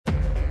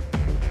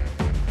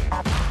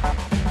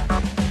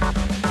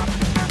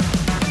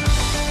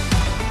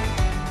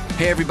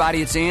Hey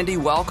everybody, it's Andy.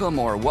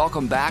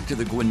 Welcome back to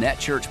the Gwinnett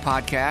Church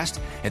Podcast.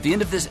 At the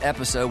end of this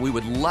episode, we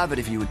would love it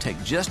if you would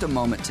take just a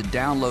moment to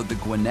download the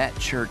Gwinnett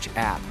Church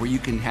app, where you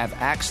can have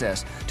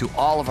access to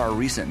all of our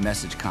recent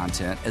message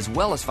content, as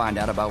well as find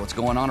out about what's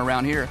going on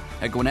around here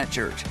at Gwinnett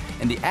Church.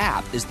 And the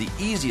app is the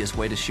easiest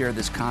way to share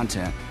this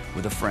content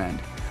with a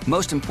friend.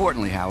 Most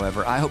importantly,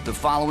 however, I hope the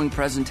following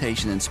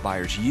presentation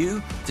inspires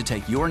you to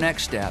take your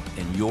next step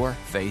in your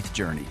faith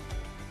journey.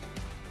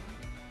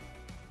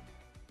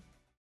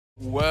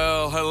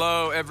 Well,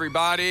 hello,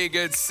 everybody.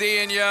 Good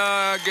seeing you.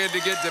 Good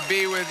to get to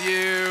be with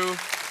you.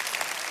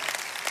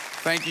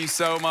 Thank you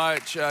so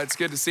much. It's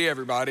good to see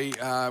everybody.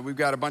 We've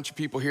got a bunch of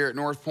people here at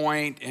North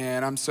Point,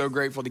 and I'm so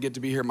grateful to get to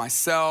be here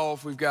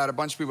myself. We've got a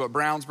bunch of people at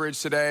Brownsbridge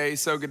today.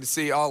 So good to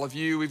see all of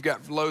you. We've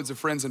got loads of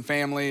friends and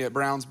family at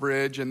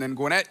Brownsbridge, and then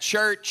Gwinnett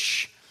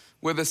Church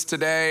with us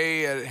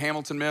today at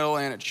Hamilton Mill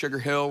and at Sugar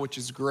Hill, which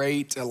is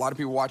great. A lot of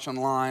people watch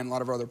online, a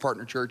lot of our other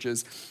partner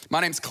churches.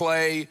 My name's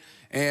Clay,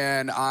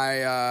 and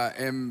I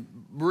am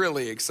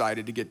really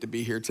excited to get to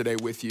be here today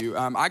with you.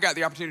 I got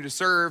the opportunity to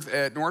serve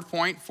at North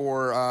Point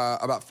for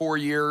about 4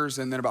 years,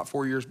 and then about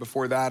 4 years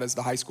before that as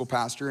the high school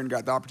pastor, and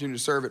got the opportunity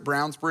to serve at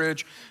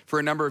Brownsbridge for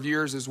a number of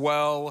years as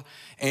well.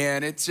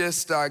 And it's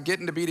just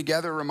getting to be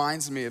together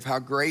reminds me of how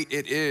great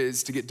it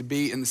is to get to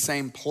be in the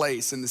same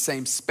place, in the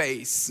same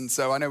space. And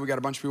so I know we got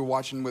a bunch of people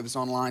watching with us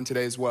online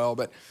today as well,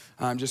 but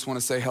I just want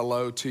to say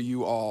hello to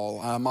you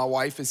all. My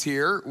wife is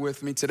here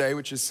with me today,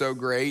 which is so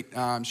great.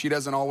 She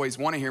doesn't always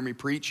want to hear me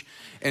preach.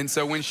 And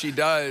so when she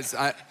does,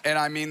 and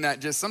I mean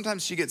that just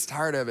sometimes she gets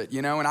tired of it,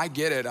 you know, and I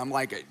get it. I'm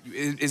like,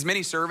 as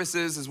many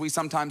services as we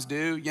sometimes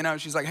do, you know,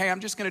 she's like, hey,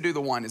 I'm just going to do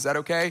the one. Is that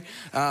okay?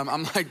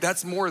 I'm like,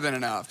 that's more than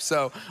enough.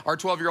 So our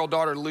 12-year-old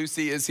daughter,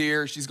 Lucy, is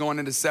here. She's going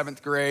into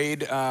 7th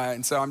grade.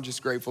 And so I'm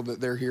just grateful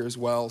that they're here as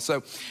well.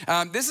 So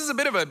this is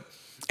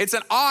it's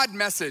an odd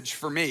message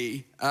for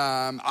me.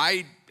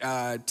 I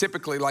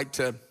typically like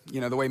to,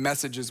 you know, the way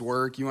messages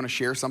work, you want to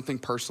share something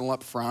personal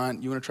up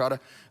front. You want to try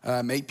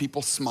to make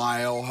people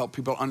smile, help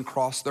people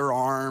uncross their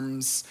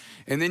arms.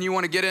 And then you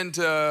want to get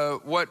into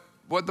what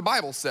the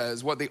Bible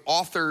says, what the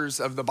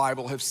authors of the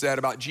Bible have said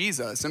about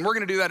Jesus. And we're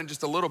going to do that in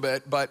just a little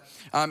bit. But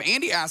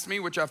Andy asked me,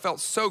 which I felt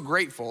so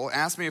grateful,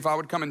 asked me if I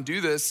would come and do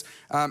this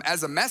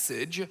as a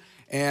message.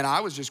 And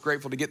I was just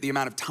grateful to get the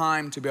amount of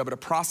time to be able to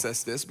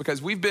process this,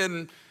 because we've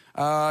been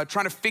trying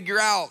to figure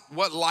out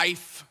what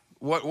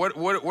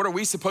are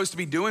we supposed to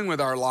be doing with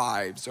our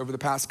lives over the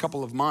past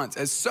couple of months.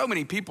 As so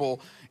many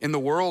people in the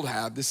world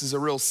have, this is a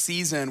real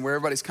season where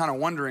everybody's kind of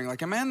wondering,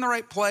 like, am I in the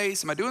right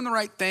place? Am I doing the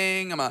right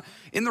thing? Am I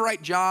in the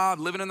right job,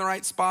 living in the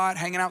right spot,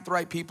 hanging out with the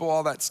right people,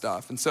 all that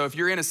stuff. And so if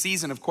you're in a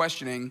season of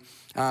questioning,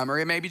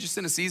 or maybe just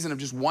in a season of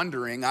just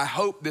wondering, I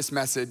hope this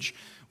message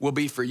will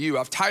be for you.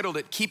 I've titled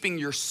it, Keeping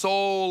Your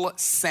Soul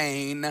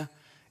Sane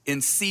in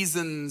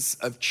Seasons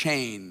of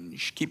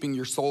Change. Keeping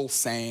your soul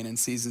sane in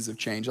seasons of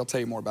change. I'll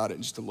tell you more about it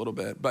in just a little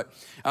bit. But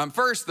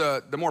first,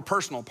 the more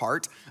personal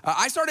part.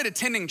 I started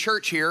attending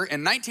church here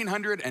in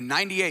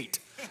 1998,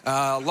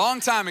 a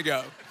long time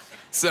ago.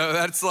 So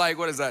that's like,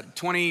 what is that,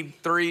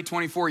 23,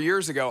 24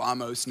 years ago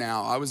almost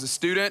now. I was a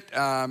student.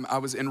 I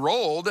was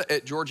enrolled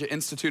at Georgia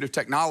Institute of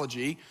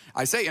Technology.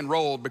 I say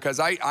enrolled because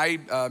I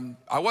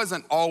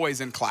wasn't always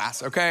in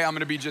class, okay? I'm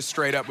gonna be just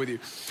straight up with you.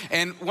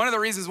 And one of the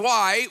reasons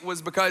why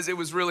was because it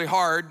was really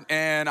hard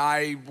and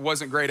I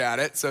wasn't great at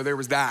it, so there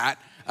was that.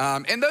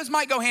 And those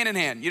might go hand in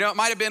hand. You know, it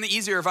might have been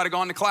easier if I'd have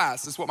gone to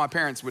class. That's what my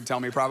parents would tell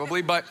me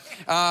probably. But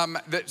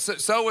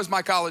so was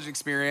my college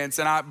experience.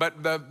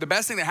 But the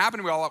best thing that happened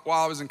to me while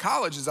I was in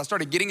college is I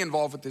started getting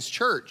involved with this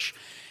church.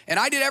 And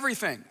I did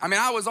everything. I mean,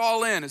 I was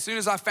all in. As soon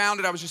as I found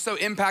it, I was just so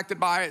impacted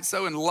by it,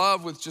 so in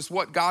love with just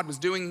what God was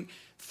doing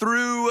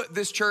through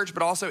this church,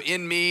 but also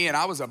in me. And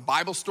I was a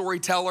Bible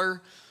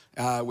storyteller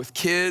with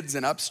kids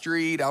in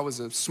Upstreet. I was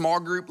a small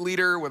group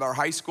leader with our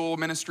high school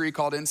ministry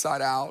called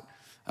Inside Out.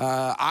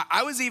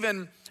 I was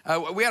even,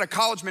 we had a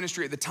college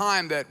ministry at the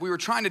time that we were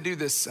trying to do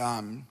this,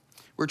 we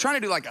were trying to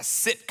do like a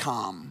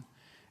sitcom,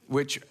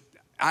 which,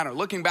 I don't know,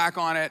 looking back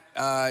on it,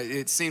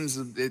 it seems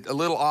a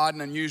little odd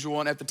and unusual,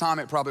 and at the time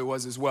it probably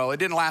was as well. It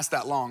didn't last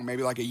that long,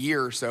 maybe like a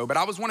year or so, but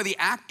I was one of the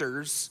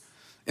actors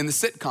in the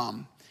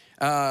sitcom.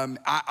 I'm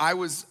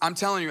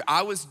telling you,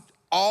 I was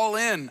all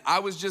in. I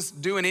was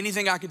just doing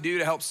anything I could do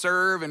to help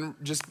serve and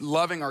just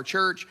loving our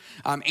church.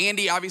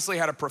 Andy obviously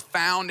had a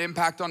profound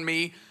impact on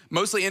me,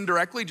 mostly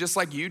indirectly, just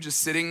like you, just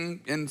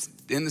sitting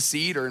in the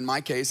seat, or in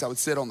my case, I would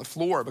sit on the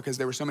floor because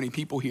there were so many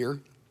people here.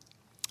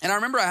 And I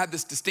remember I had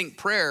this distinct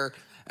prayer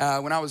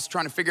when I was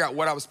trying to figure out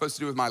what I was supposed to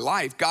do with my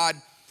life. God,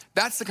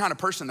 that's the kind of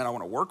person that I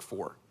want to work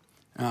for.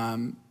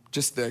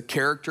 Just the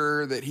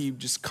character that he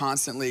just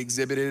constantly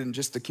exhibited, and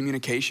just the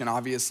communication,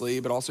 obviously,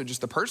 but also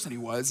just the person he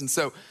was. And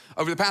so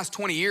over the past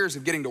 20 years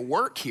of getting to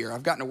work here,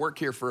 I've gotten to work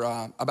here for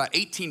about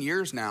 18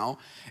 years now.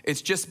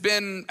 It's just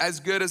been as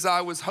good as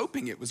I was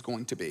hoping it was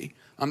going to be.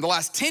 The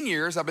last 10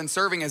 years, I've been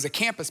serving as a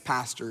campus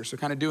pastor, so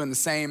kind of doing the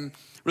same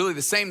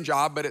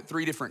job, but at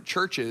 3 different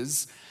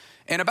churches.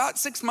 And about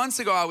 6 months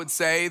ago, I would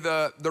say,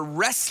 the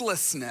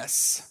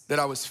restlessness that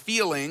I was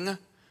feeling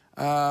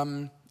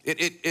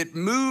it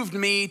moved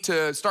me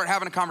to start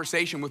having a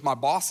conversation with my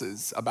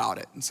bosses about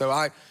it. And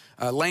so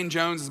Lane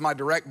Jones is my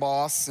direct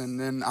boss, and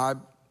then I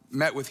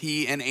met with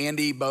he and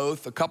Andy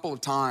both a couple of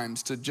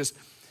times to just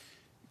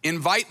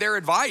invite their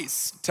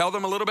advice, tell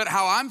them a little bit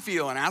how I'm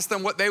feeling, ask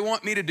them what they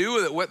want me to do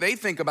with it, what they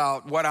think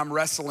about what I'm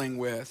wrestling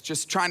with,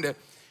 just trying to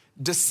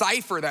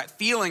decipher that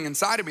feeling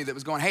inside of me that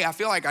was going, hey, I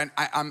feel like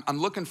I'm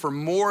looking for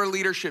more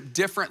leadership,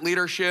 different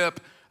leadership,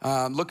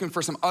 looking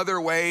for some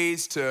other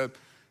ways to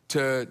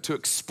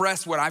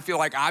express what I feel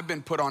like I've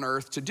been put on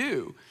earth to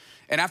do.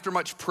 And after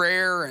much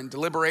prayer and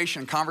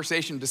deliberation,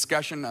 conversation,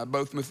 discussion,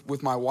 both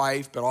with my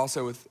wife, but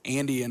also with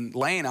Andy and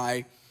Lane,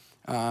 I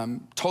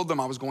told them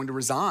I was going to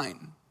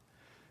resign.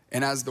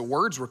 And as the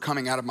words were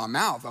coming out of my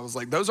mouth, I was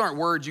like, those aren't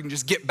words you can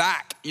just get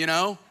back, you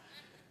know?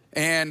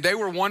 And they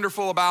were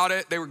wonderful about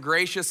it. They were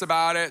gracious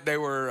about it. They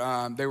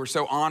were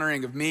so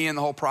honoring of me and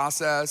the whole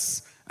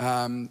process.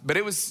 But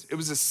it was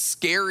a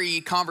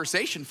scary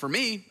conversation for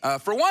me.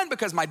 For one,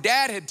 because my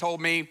dad had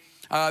told me,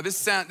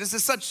 this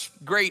is such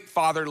great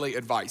fatherly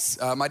advice.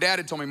 My dad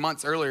had told me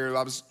months earlier,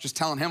 I was just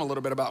telling him a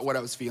little bit about what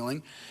I was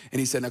feeling. And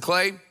he said, now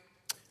Clay,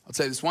 I'll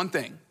tell you this one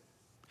thing.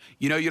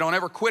 You know, you don't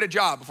ever quit a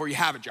job before you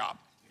have a job.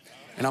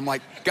 And I'm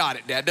like, got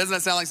it, Dad. Doesn't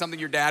that sound like something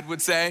your dad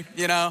would say?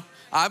 You know,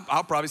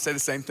 I'll probably say the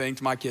same thing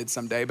to my kids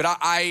someday. But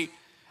I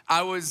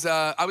was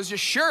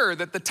just sure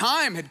that the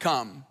time had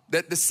come,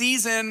 that the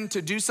season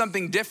to do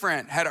something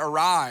different had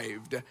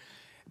arrived.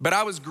 But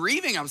I was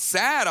grieving. I was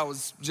sad. I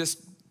was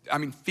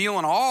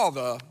feeling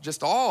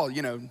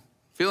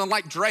feeling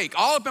like Drake,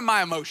 all up in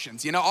my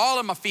emotions, all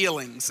of my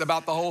feelings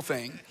about the whole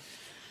thing.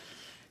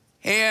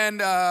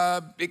 And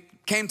it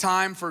came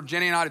time for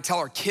Jenny and I to tell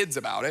our kids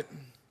about it,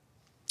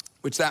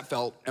 which that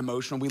felt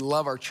emotional. We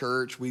love our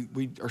church.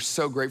 We are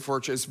so grateful for our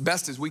church. As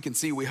best as we can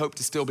see, we hope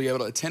to still be able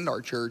to attend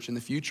our church in the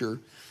future.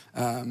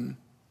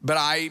 But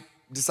I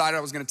decided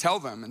I was going to tell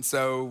them. And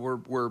so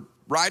we're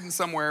riding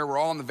somewhere. We're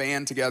all in the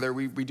van together.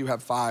 We do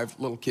have 5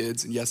 little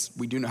kids. And yes,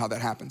 we do know how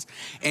that happens.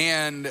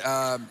 And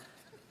so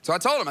I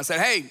told them, I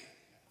said, hey,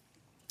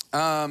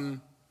 I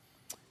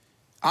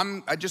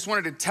just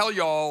wanted to tell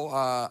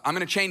y'all I'm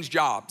going to change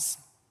jobs.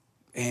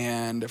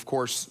 And of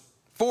course,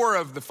 4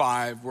 of the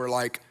 5 were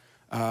like,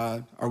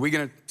 are we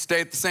going to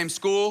stay at the same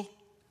school?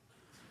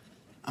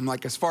 I'm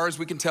like, as far as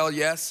we can tell,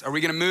 yes. Are we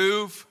going to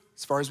move?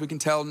 As far as we can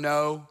tell,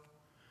 no.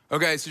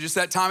 Okay, so just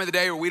that time of the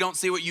day where we don't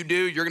see what you do,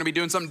 you're going to be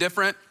doing something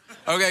different?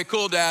 Okay,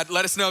 cool, Dad.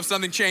 Let us know if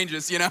something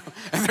changes, And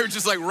they're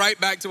just like right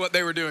back to what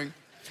they were doing.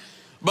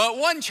 But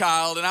one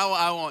child, and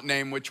I won't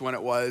name which one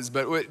it was,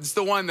 but it's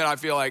the one that I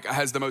feel like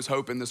has the most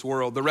hope in this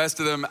world. The rest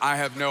of them, I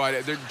have no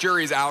idea. The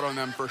jury's out on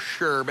them for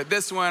sure. But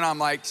this one, I'm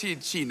like,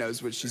 she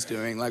knows what she's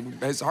doing.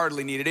 Like, has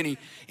hardly needed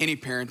any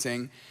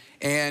parenting.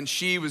 And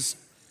she was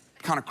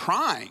kind of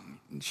crying.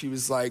 And she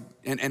was like,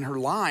 and her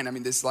line,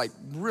 this like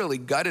really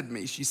gutted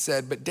me. She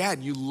said, but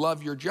Dad, you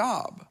love your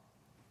job.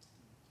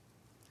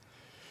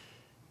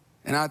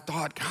 And I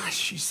thought, gosh,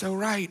 she's so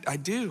right. I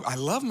do. I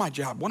love my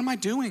job. What am I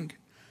doing?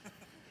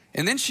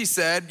 And then she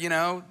said,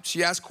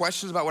 she asked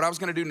questions about what I was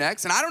going to do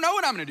next. And I don't know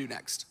what I'm going to do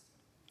next.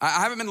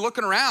 I haven't been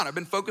looking around. I've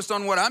been focused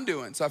on what I'm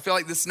doing. So I feel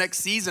like this next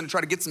season, to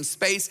try to get some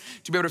space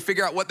to be able to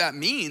figure out what that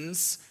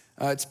means,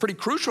 it's pretty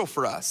crucial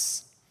for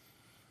us.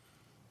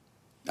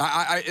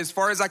 As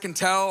far as I can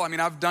tell,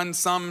 I've done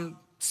some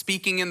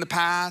speaking in the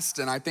past,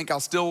 and I think I'll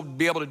still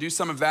be able to do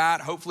some of that.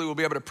 Hopefully we'll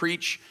be able to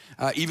preach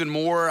even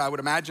more. I would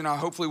imagine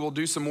hopefully we'll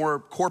do some more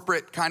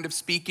corporate kind of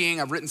speaking.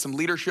 I've written some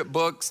leadership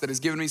books that has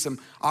given me some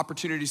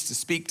opportunities to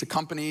speak to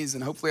companies,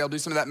 and hopefully I'll do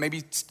some of that,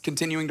 maybe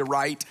continuing to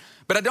write.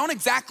 But I don't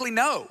exactly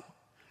know.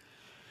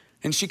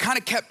 And she kind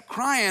of kept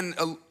crying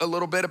a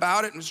little bit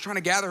about it and was trying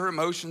to gather her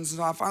emotions. And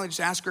so I finally just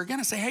asked her again.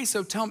 I say, hey,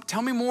 so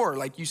tell me more.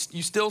 Like, you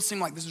still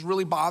seem like this is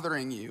really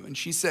bothering you. And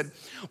she said,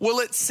 well,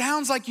 it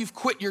sounds like you've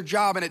quit your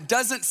job, and it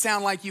doesn't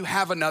sound like you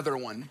have another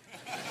one.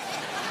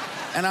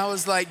 And I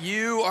was like,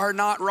 you are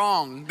not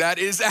wrong. That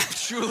is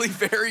actually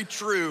very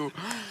true.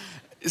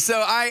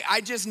 So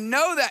I just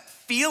know that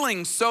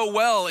feeling so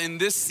well in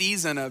this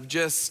season of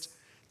just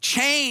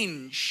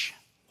change.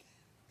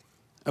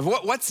 Of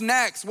what's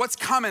next, what's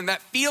coming, that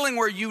feeling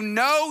where you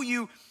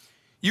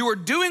are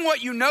doing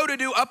what you know to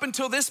do up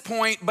until this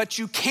point, but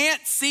you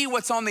can't see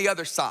what's on the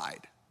other side.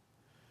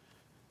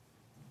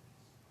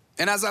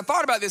 And as I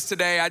thought about this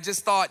today, I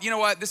just thought, you know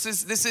what,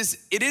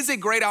 it is a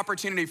great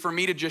opportunity for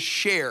me to just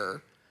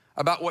share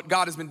about what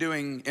God has been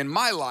doing in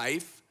my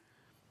life.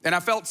 And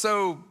I felt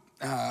so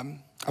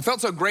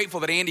grateful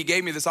that Andy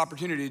gave me this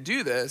opportunity to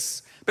do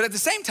this. But at the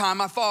same time,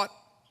 I thought,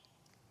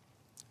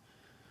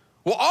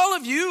 well, all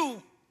of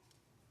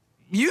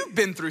you've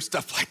been through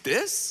stuff like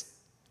this.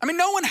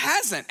 No one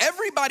hasn't.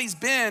 Everybody's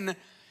been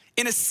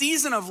in a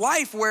season of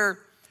life where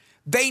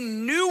they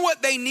knew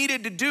what they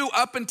needed to do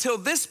up until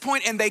this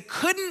point, and they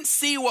couldn't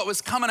see what was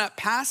coming up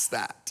past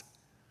that.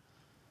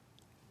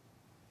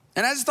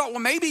 And I just thought, well,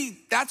 maybe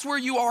that's where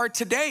you are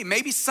today.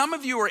 Maybe some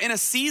of you are in a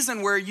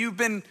season where you've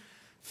been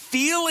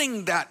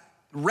feeling that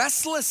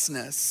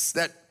restlessness,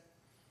 that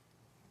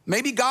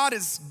Maybe God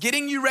is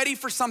getting you ready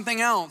for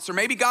something else, or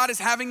maybe God is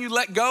having you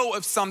let go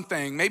of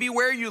something, maybe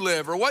where you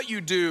live or what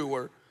you do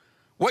or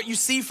what you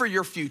see for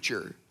your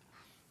future.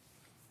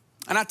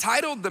 And I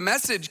titled the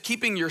message,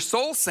 Keeping Your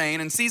Soul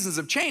Sane in Seasons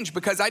of Change,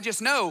 because I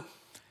just know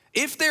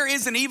if there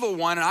is an evil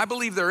one, and I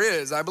believe there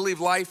is, I believe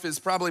life is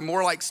probably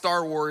more like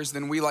Star Wars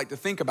than we like to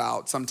think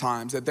about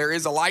sometimes, that there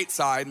is a light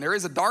side and there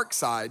is a dark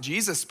side.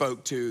 Jesus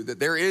spoke to that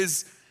there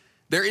is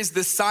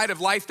this side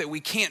of life that we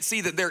can't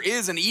see, that there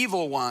is an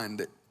evil one,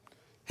 that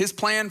his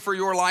plan for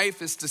your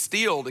life is to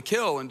steal, to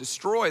kill, and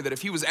destroy, that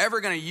if he was ever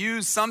gonna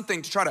use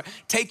something to try to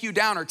take you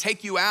down or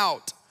take you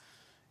out,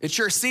 it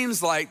sure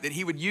seems like that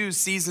he would use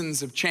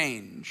seasons of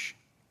change.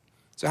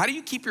 So how do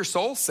you keep your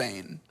soul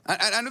sane?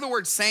 I know the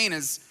word sane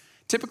is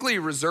typically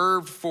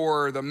reserved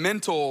for the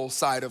mental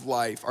side of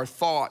life, our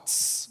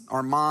thoughts,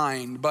 our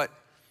mind, but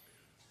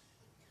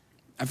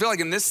I feel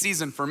like in this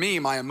season for me,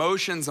 my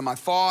emotions and my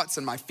thoughts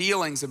and my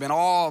feelings have been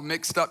all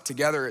mixed up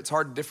together. It's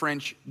hard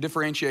to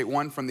differentiate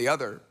one from the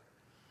other.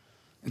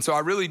 And so I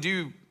really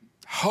do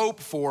hope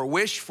for,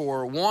 wish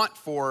for, want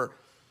for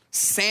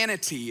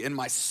sanity in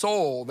my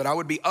soul, that I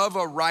would be of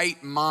a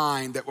right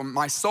mind, that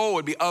my soul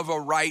would be of a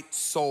right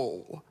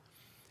soul,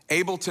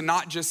 able to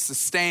not just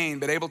sustain,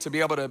 but able to be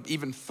able to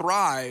even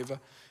thrive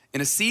in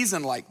a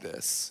season like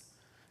this.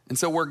 And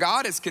so where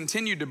God has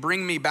continued to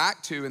bring me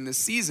back to in this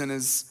season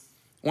is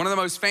one of the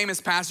most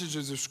famous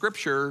passages of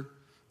scripture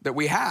that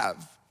we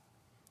have.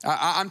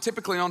 I'm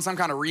typically on some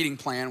kind of reading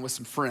plan with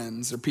some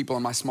friends or people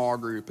in my small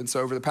group. And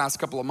so over the past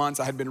couple of months,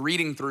 I had been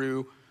reading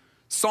through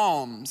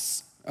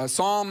Psalms.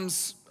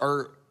 Psalms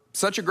are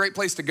such a great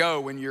place to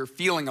go when you're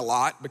feeling a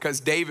lot, because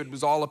David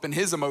was all up in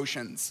his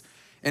emotions.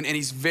 And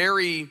he's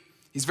very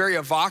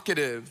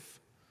evocative.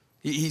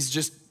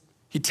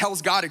 He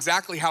tells God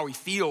exactly how he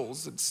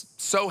feels. It's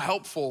so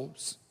helpful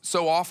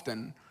so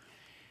often.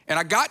 And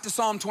I got to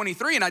Psalm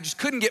 23 and I just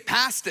couldn't get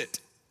past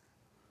it.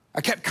 I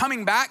kept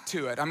coming back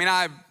to it. I mean,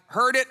 I've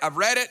heard it, I've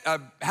read it,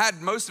 I've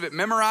had most of it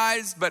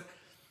memorized, but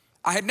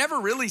I had never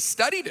really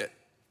studied it.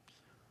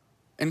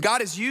 And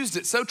God has used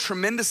it so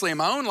tremendously in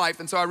my own life.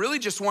 And so I really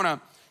just want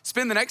to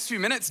spend the next few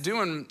minutes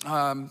doing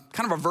kind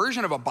of a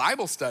version of a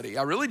Bible study.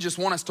 I really just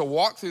want us to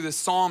walk through this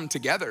psalm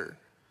together.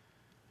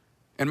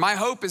 And my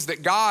hope is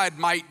that God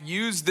might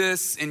use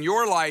this in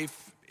your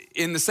life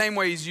in the same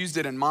way he's used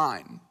it in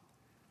mine.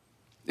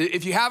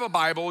 If you have a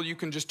Bible, you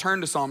can just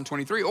turn to Psalm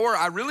 23, or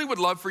I really would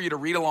love for you to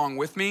read along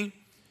with me.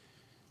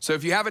 So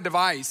if you have a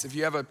device, if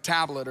you have a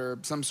tablet or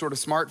some sort of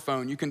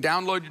smartphone, you can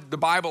download the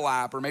Bible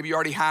app, or maybe you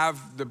already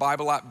have the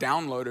Bible app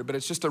downloaded, but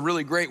it's just a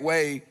really great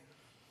way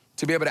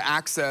to be able to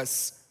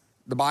access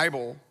the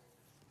Bible.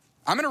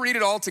 I'm gonna read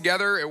it all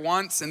together at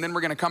once, and then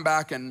we're gonna come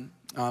back and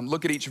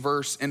look at each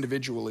verse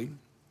individually.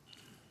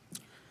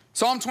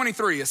 Psalm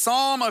 23, a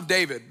psalm of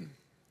David.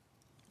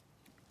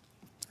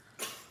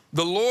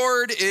 The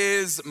Lord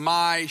is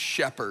my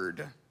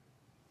shepherd.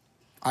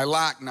 I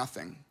lack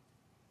nothing.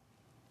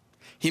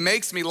 He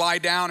makes me lie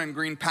down in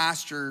green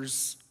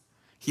pastures.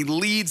 He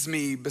leads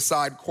me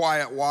beside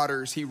quiet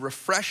waters. He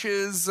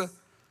refreshes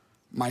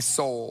my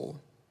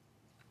soul.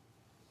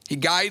 He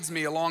guides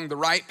me along the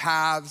right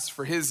paths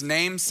for his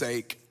name's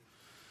sake.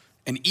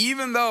 And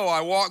even though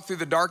I walk through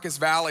the darkest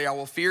valley, I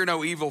will fear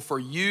no evil, for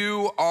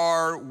you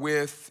are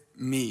with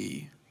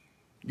me.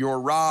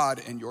 Your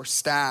rod and your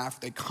staff,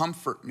 they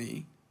comfort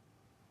me.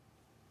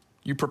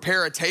 You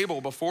prepare a table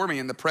before me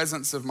in the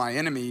presence of my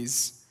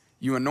enemies.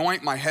 You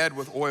anoint my head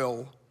with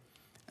oil,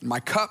 and my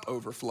cup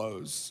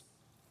overflows.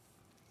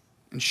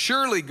 And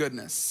surely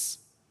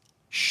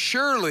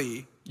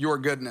your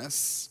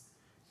goodness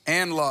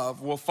and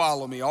love will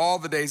follow me all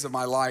the days of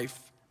my life,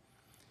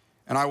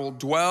 and I will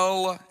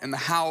dwell in the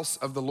house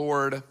of the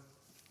Lord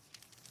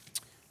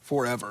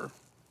forever.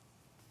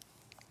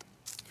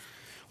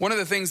 One of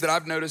the things that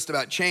I've noticed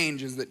about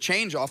change is that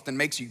change often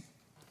makes you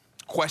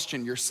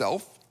question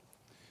yourself.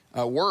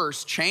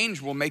 Worse,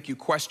 change will make you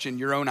question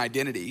your own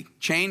identity.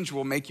 Change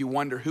will make you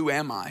wonder, who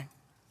am I?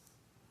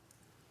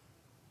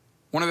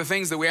 One of the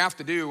things that we have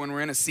to do when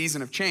we're in a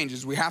season of change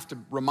is we have to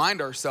remind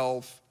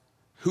ourselves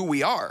who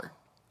we are.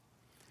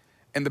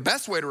 And the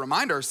best way to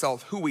remind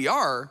ourselves who we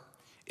are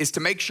is to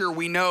make sure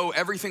we know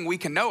everything we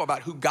can know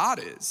about who God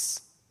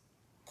is.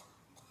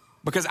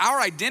 Because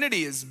our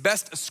identity is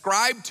best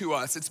ascribed to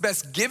us. It's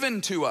best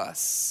given to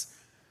us.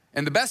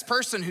 And the best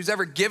person who's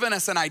ever given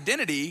us an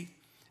identity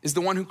is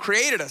the one who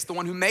created us, the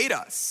one who made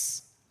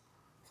us.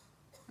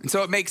 And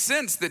so it makes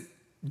sense that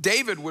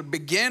David would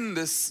begin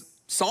this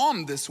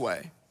psalm this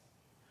way,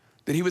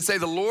 that he would say,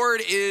 the Lord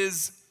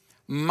is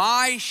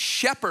my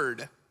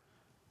shepherd.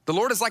 The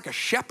Lord is like a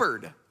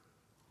shepherd.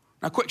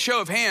 Now, quick show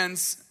of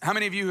hands, how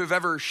many of you have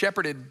ever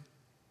shepherded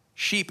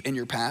sheep in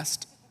your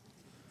past?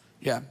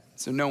 Yeah,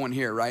 so no one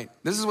here, right?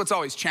 This is what's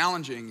always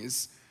challenging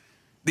is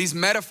these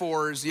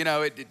metaphors,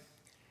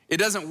 it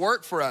doesn't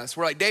work for us.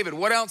 We're like, David,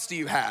 what else do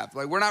you have?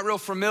 Like, we're not real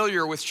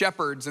familiar with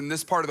shepherds in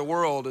this part of the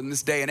world in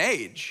this day and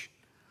age.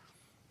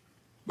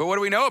 But what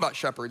do we know about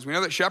shepherds? We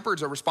know that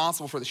shepherds are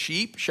responsible for the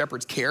sheep.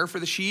 Shepherds care for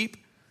the sheep.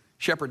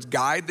 Shepherds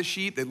guide the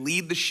sheep, they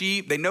lead the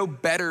sheep, they know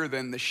better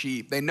than the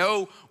sheep. They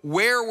know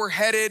where we're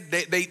headed,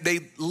 they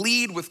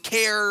lead with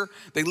care,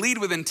 they lead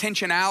with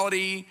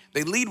intentionality,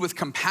 they lead with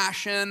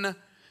compassion,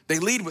 they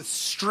lead with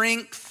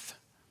strength.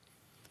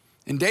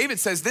 And David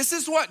says, this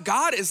is what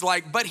God is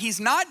like, but he's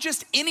not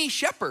just any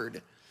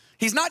shepherd.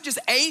 He's not just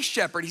a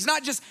shepherd, he's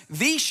not just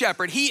the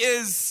shepherd,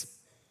 he's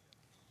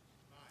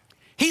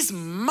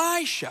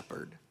my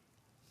shepherd.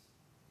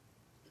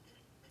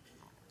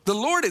 The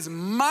Lord is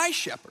my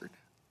shepherd.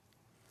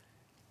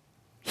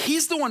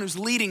 He's the one who's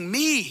leading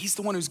me. He's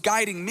the one who's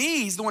guiding me.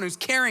 He's the one who's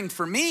caring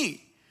for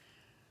me.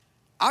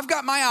 I've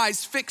got my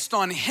eyes fixed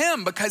on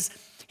him because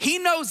he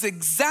knows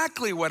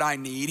exactly what I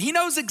need. He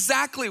knows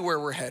exactly where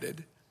we're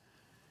headed.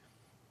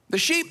 The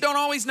sheep don't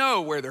always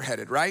know where they're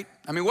headed, right?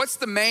 I mean, what's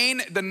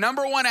the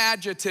number one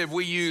adjective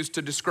we use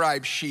to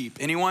describe sheep?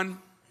 Anyone?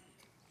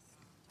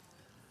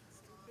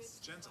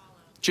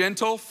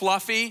 Gentle,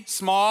 fluffy,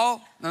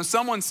 small. Now,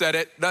 someone said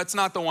it. That's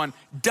not the one.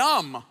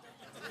 Dumb.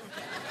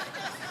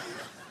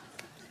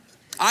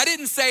 I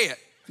didn't say it.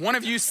 One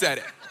of you said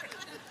it.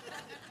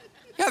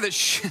 Yeah,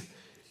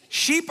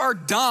 sheep are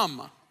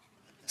dumb.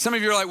 Some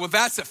of you are like, well,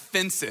 that's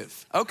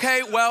offensive.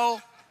 Okay,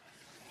 well,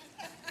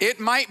 it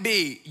might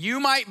be. You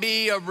might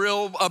be a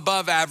real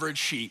above average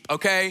sheep,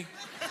 okay?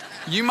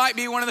 You might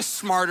be one of the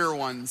smarter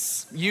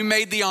ones. You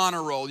made the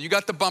honor roll. You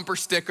got the bumper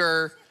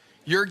sticker.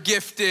 You're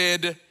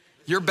gifted.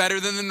 You're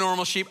better than the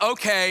normal sheep.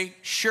 Okay,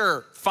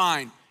 sure,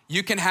 fine.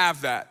 You can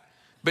have that.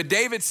 But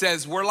David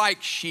says we're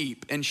like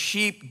sheep, and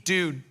sheep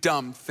do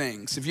dumb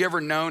things. Have you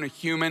ever known a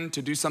human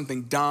to do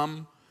something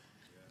dumb?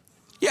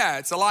 Yeah,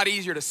 it's a lot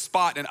easier to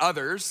spot in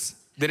others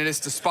than it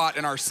is to spot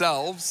in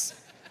ourselves.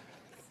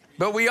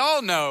 But we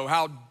all know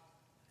how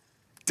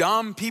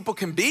dumb people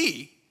can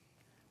be.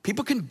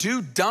 People can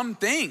do dumb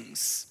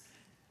things.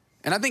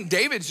 And I think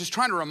David's just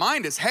trying to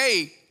remind us,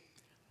 hey,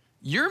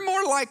 you're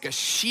more like a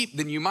sheep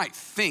than you might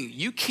think.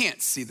 You can't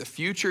see the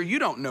future. You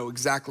don't know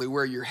exactly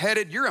where you're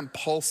headed. You're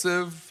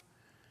impulsive.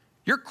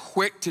 You're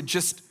quick to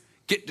just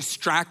get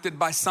distracted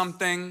by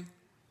something.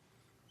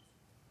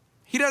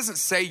 He doesn't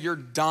say you're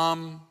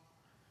dumb,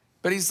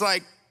 but he's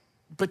like,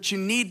 but you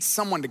need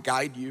someone to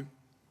guide you.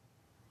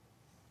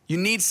 You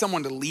need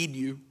someone to lead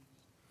you.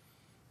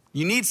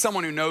 You need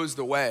someone who knows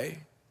the way.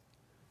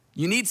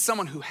 You need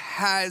someone who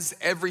has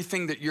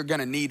everything that you're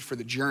gonna need for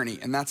the journey,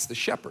 and that's the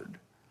shepherd.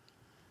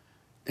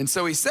 And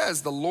so he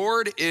says, the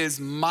Lord is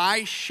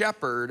my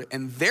shepherd,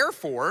 and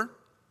therefore,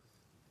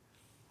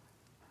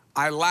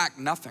 I lack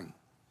nothing.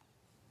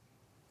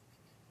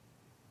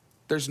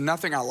 There's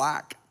nothing I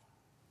lack.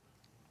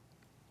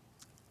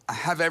 I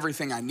have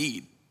everything I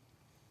need.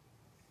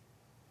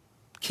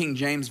 King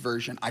James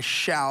Version, I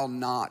shall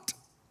not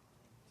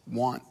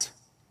want.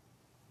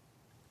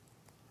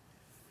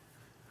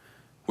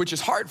 Which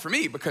is hard for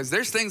me because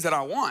there's things that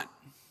I want.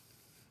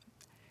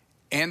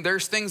 And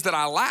there's things that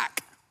I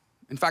lack.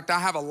 In fact, I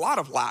have a lot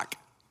of lack.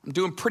 I'm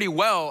doing pretty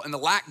well in the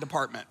lack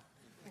department.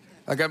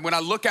 Like when I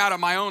look out at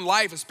my own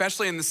life,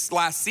 especially in this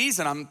last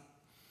season,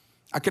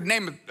 I could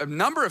name a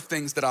number of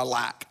things that I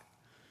lack.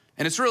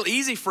 And it's real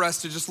easy for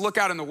us to just look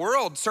out in the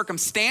world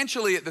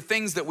circumstantially at the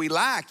things that we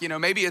lack. You know,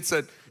 maybe it's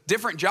a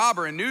different job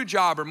or a new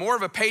job or more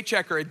of a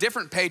paycheck or a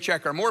different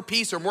paycheck or more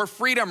peace or more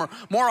freedom or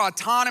more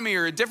autonomy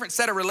or a different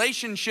set of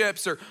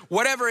relationships or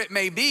whatever it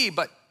may be.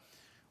 But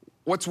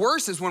what's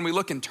worse is when we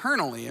look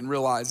internally and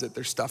realize that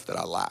there's stuff that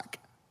I lack.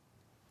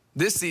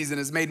 This season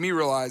has made me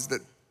realize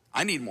that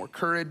I need more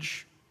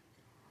courage.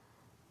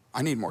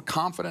 I need more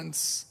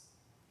confidence.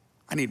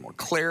 I need more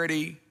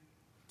clarity.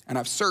 And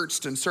I've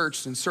searched and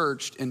searched and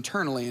searched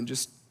internally and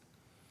just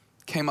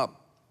came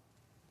up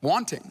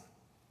wanting.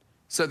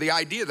 So the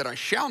idea that I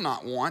shall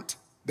not want,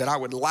 that I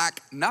would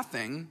lack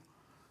nothing,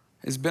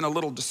 has been a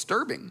little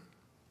disturbing.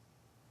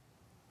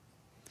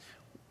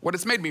 What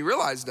it's made me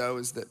realize, though,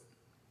 is that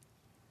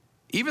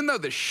even though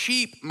the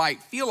sheep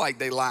might feel like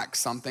they lack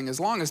something, as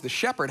long as the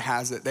shepherd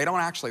has it, they don't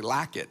actually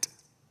lack it.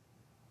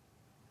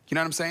 You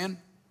know what I'm saying?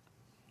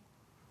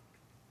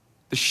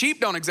 The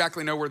sheep don't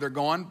exactly know where they're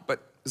going,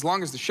 but as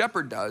long as the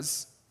shepherd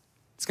does,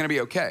 it's gonna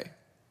be okay.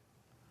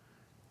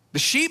 The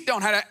sheep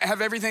don't have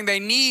everything they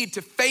need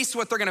to face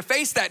what they're gonna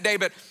face that day,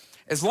 but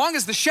as long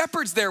as the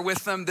shepherd's there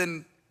with them,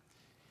 then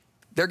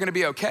they're gonna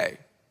be okay.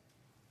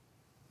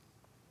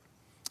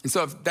 And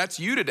so if that's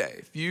you today,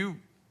 if you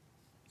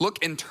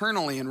look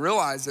internally and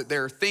realize that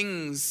there are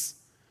things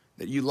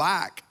that you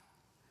lack,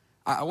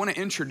 I wanna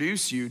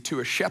introduce you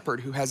to a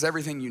shepherd who has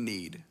everything you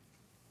need.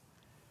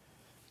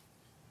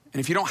 And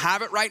if you don't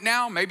have it right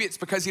now, maybe it's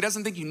because he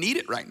doesn't think you need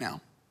it right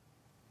now.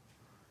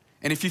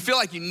 And if you feel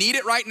like you need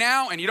it right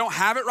now and you don't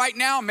have it right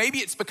now, maybe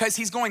it's because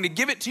he's going to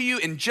give it to you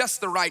in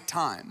just the right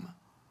time.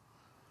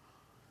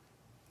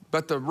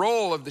 But the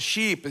role of the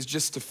sheep is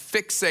just to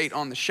fixate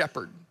on the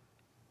shepherd,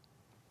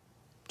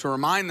 to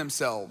remind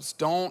themselves,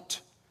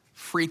 don't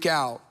freak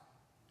out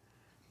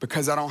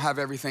because I don't have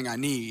everything I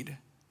need.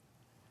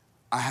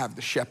 I have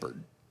the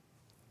shepherd.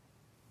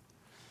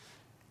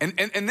 And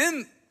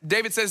then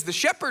David says, the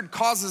shepherd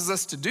causes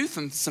us to do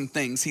some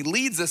things. He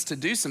leads us to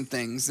do some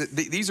things.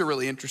 These are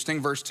really interesting.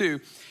 Verse 2,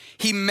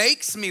 he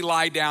makes me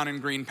lie down in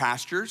green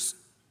pastures.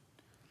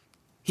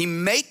 He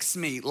makes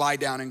me lie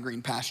down in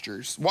green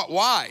pastures.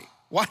 Why?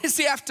 Why does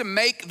he have to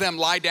make them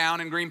lie down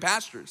in green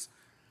pastures?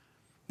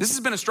 This has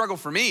been a struggle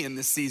for me in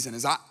this season,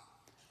 is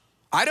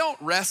I don't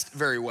rest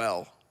very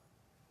well.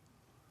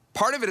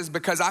 Part of it is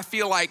because I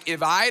feel like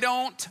if I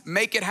don't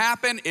make it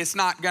happen, it's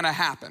not gonna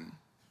happen.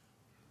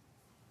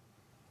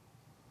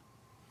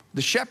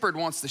 The shepherd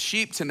wants the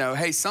sheep to know,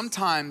 hey,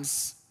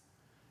 sometimes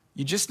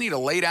you just need to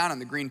lay down in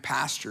the green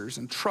pastures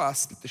and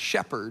trust that the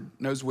shepherd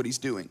knows what he's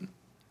doing.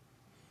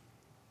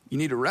 You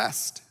need to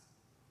rest.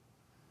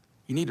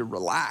 You need to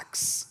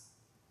relax.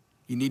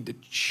 You need to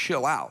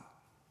chill out.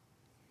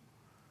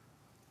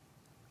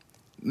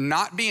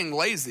 Not being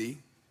lazy,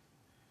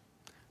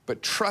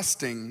 but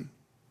trusting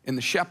in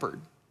the shepherd.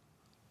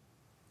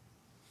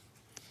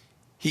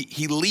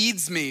 He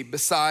leads me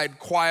beside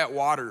quiet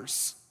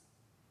waters.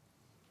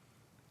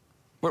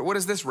 What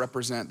does this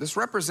represent? This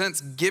represents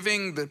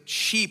giving the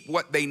sheep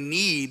what they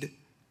need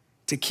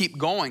to keep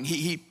going.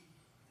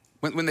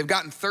 When they've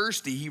gotten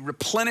thirsty, he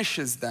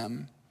replenishes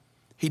them.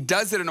 He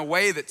does it in a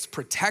way that's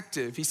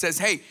protective. He says,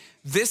 hey,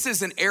 this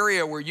is an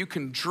area where you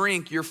can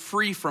drink. You're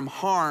free from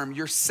harm.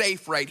 You're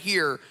safe right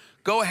here.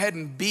 Go ahead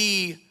and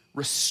be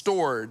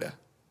restored.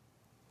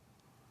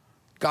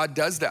 God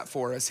does that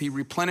for us. He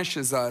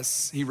replenishes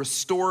us. He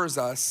restores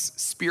us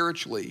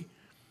spiritually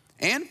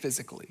and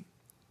physically.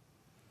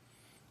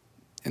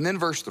 And then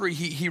verse 3,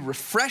 he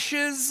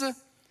refreshes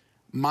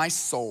my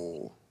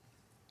soul.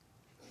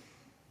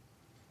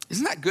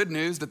 Isn't that good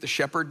news that the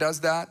shepherd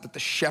does that? That the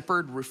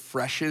shepherd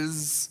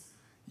refreshes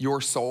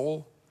your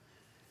soul?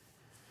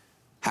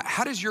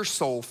 How does your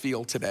soul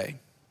feel today?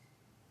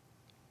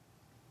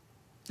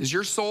 Does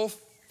your soul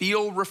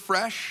feel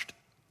refreshed?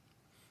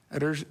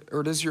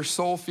 Or does your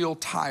soul feel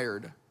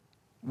tired,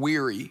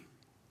 weary,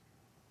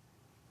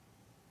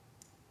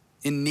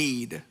 in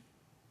need?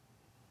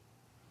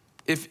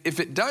 If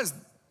it does,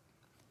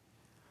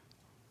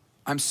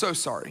 I'm so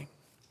sorry.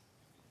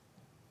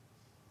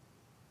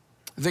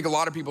 I think a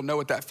lot of people know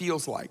what that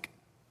feels like.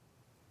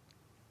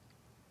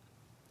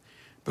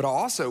 But I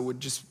also would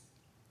just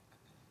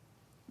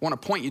want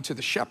to point you to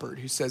the shepherd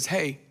who says,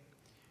 hey,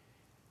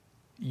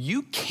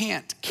 you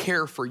can't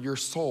care for your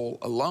soul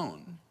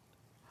alone.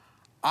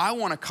 I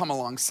want to come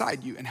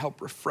alongside you and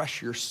help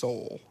refresh your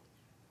soul.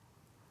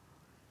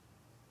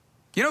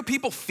 You know,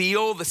 people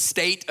feel the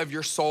state of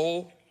your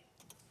soul.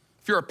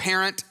 If you're a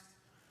parent,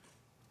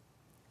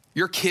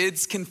 your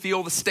kids can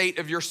feel the state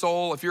of your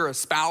soul. If you're a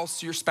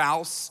spouse, your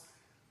spouse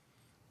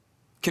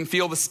can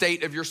feel the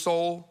state of your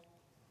soul.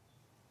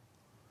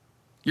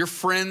 Your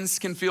friends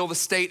can feel the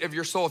state of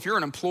your soul. If you're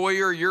an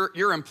employer,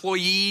 your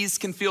employees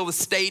can feel the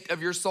state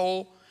of your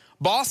soul.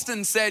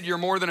 Boston said you're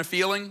more than a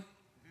feeling.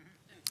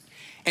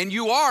 And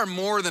you are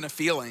more than a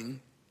feeling.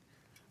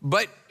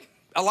 But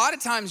a lot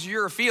of times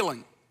you're a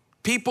feeling.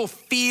 People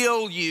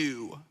feel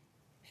you.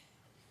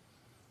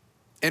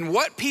 And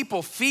what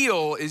people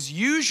feel is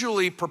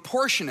usually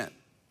proportionate.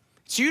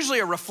 It's usually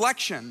a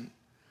reflection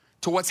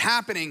to what's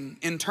happening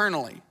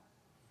internally.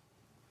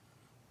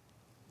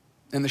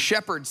 And the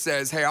shepherd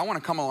says, hey, I want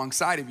to come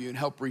alongside of you and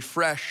help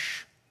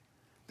refresh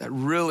that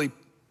really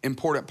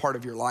important part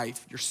of your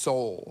life, your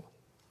soul.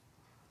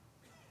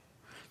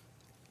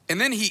 And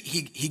then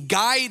he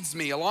guides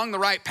me along the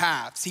right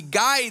paths. He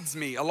guides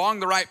me along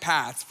the right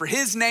paths for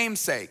his name's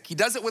sake. He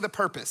does it with a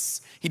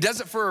purpose. He does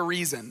it for a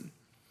reason.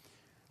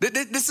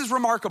 This is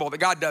remarkable that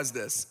God does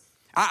this.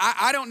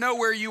 I don't know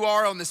where you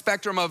are on the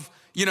spectrum of,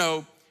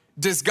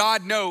 does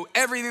God know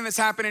everything that's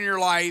happened in your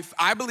life?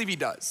 I believe he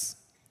does.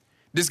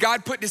 Does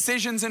God put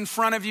decisions in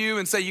front of you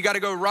and say, you got to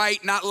go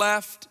right, not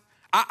left?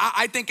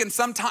 I think in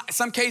some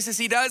cases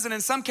he does, and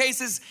in some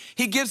cases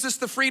he gives us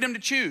the freedom to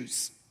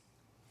choose.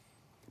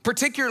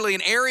 Particularly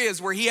in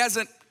areas where he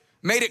hasn't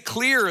made it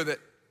clear that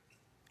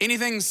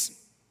anything's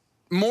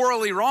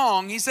morally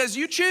wrong. He says,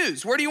 you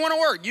choose. Where do you want to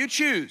work? You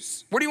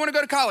choose. Where do you want to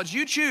go to college?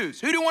 You choose.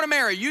 Who do you want to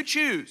marry? You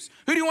choose.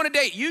 Who do you want to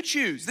date? You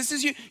choose. This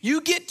is you. You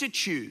get to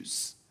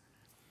choose.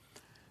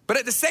 But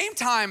at the same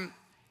time,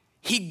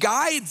 he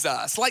guides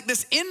us like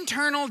this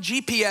internal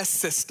GPS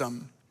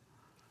system.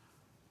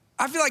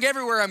 I feel like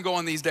everywhere I'm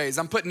going these days,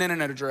 I'm putting in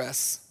an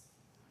address.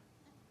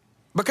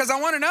 Because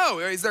I want to know,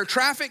 is there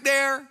traffic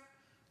there?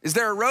 Is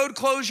there a road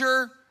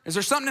closure? Is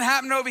there something that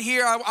happened over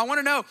here? I want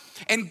to know.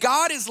 And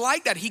God is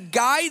like that. He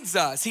guides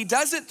us. He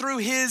does it through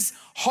his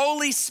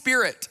Holy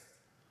Spirit.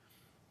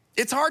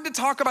 It's hard to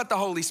talk about the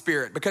Holy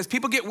Spirit because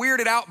people get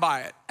weirded out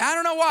by it. I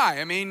don't know why.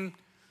 I mean,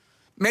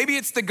 maybe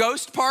it's the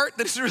ghost part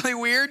that's really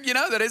weird,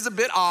 that is a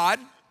bit odd.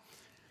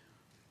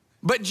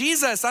 But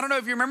Jesus, I don't know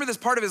if you remember this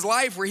part of his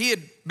life where he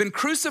had been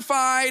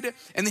crucified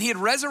and then he had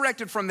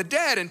resurrected from the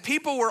dead and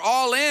people were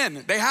all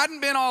in. They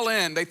hadn't been all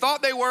in. They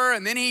thought they were,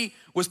 and then he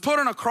was put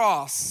on a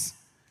cross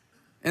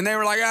and they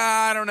were like,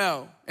 I don't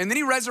know. And then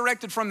he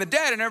resurrected from the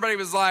dead and everybody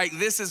was like,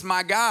 this is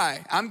my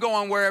guy. I'm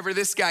going wherever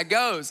this guy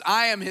goes.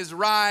 I am his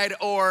ride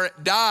or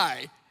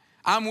die.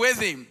 I'm with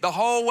him the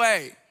whole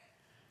way.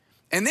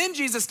 And then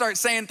Jesus starts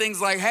saying things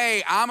like,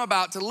 hey, I'm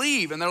about to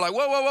leave. And they're like,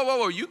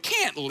 whoa, you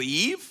can't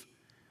leave.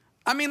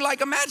 I mean,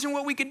 like, imagine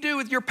what we could do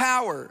with your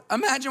power.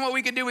 Imagine what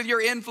we could do with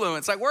your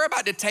influence. Like, we're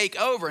about to take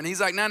over. And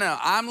he's like, no,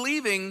 I'm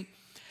leaving,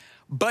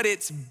 but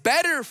it's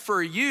better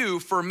for you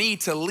for me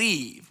to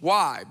leave.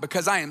 Why?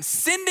 Because I am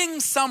sending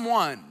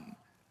someone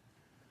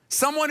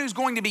who's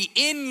going to be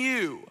in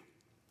you.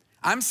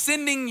 I'm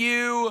sending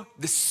you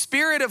the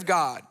Spirit of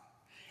God,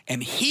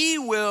 and he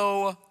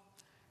will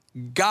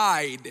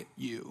guide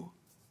you.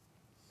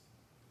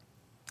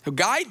 He'll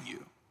guide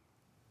you.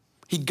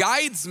 He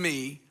guides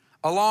me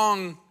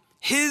along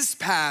his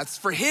paths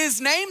for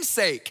his name's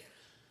sake.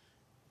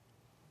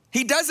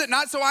 He does it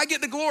not so I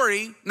get the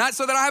glory, not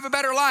so that I have a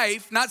better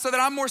life, not so that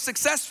I'm more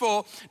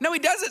successful. No, he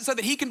does it so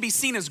that he can be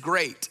seen as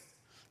great.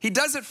 He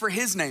does it for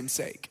his name's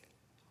sake.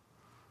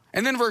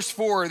 And then verse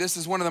 4, this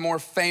is one of the more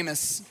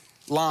famous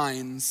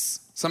lines.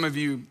 Some of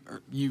you're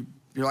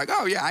like,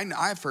 oh yeah,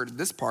 I've heard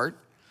this part.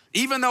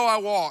 Even though I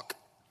walk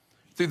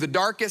through the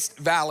darkest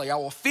valley, I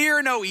will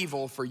fear no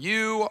evil, for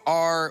you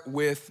are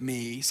with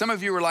me. Some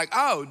of you were like,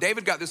 oh,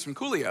 David got this from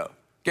Coolio,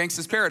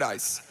 Gangsta's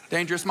Paradise,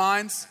 Dangerous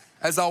Minds.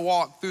 As I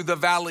walk through the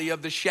valley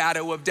of the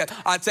shadow of death,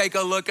 I take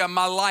a look at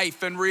my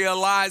life and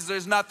realize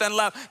there's nothing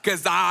left,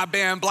 because I've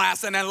been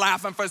blasting and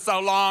laughing for so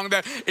long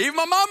that even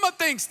my mama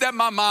thinks that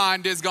my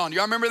mind is gone.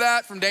 Y'all remember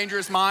that from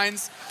Dangerous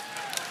Minds?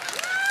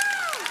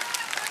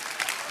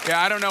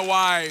 Yeah, I don't know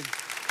why.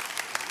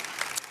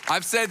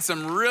 I've said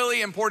some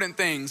really important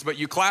things, but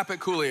you clap at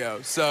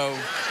Coolio, so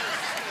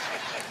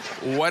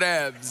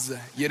whatevs,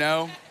 you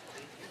know?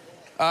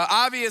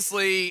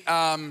 Obviously,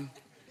 Coolio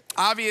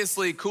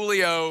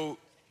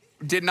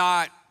did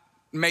not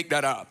make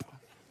that up.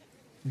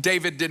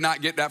 David did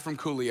not get that from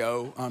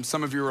Coolio.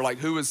 Some of you were like,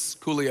 who is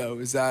Coolio?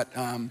 Is that,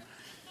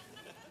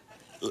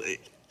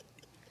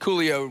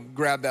 Coolio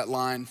grabbed that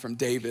line from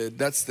David.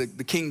 That's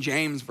the King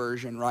James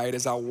version, right?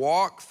 As I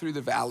walk through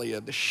the valley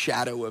of the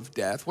shadow of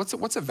death.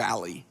 What's a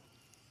valley?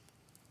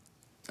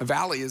 A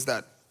valley is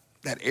that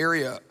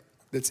area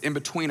that's in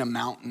between a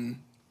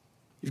mountain.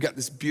 You've got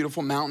this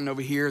beautiful mountain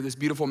over here, this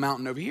beautiful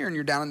mountain over here, and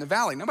you're down in the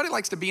valley. Nobody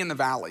likes to be in the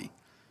valley.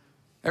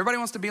 Everybody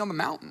wants to be on the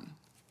mountain.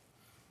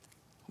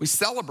 We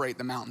celebrate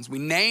the mountains. We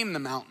name the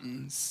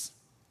mountains.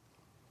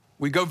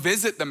 We go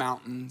visit the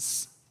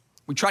mountains.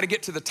 We try to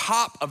get to the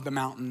top of the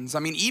mountains. I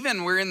mean,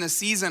 even we're in this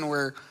season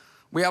where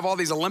we have all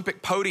these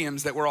Olympic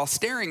podiums that we're all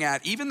staring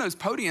at. Even those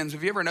podiums,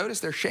 have you ever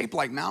noticed they're shaped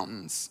like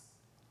mountains?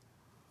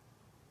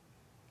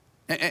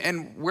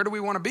 And where do we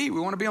want to be? We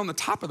want to be on the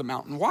top of the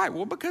mountain. Why?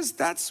 Well, because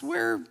that's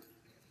where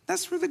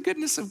the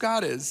goodness of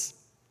God is.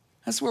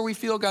 That's where we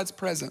feel God's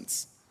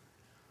presence.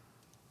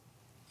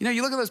 You know,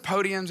 you look at those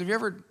podiums. Have you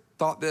ever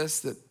thought this,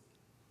 that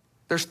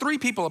there's 3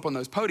 people up on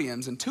those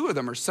podiums and 2 of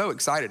them are so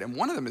excited and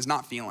one of them is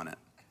not feeling it?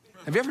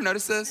 Have you ever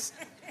noticed this?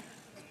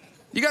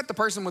 You got the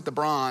person with the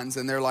bronze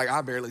and they're like,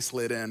 I barely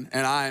slid in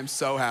and I am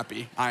so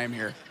happy I am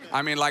here.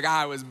 I mean, like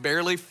I was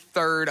barely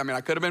 3rd. I mean,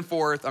 I could have been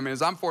 4th. I mean,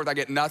 as I'm 4th, I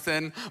get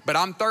nothing, but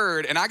I'm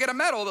 3rd and I get a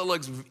medal that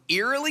looks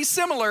eerily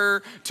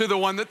similar to the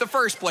one that the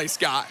 1st place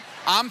got.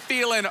 I'm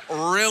feeling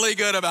really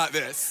good about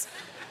this.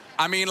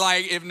 I mean,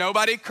 like if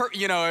nobody,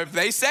 if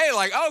they say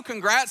like, oh,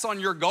 congrats on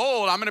your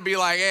gold, I'm gonna be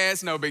like,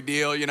 it's no big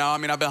deal. I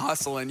mean, I've been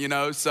hustling,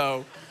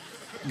 so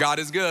God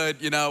is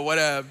good,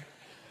 whatever.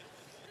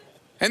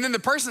 And then the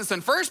person that's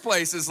in 1st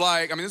place is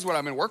like, I mean, this is what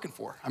I've been working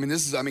for. I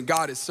mean,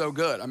 God is so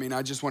good. I mean,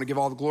 I just want to give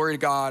all the glory to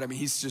God. I mean,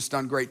 he's just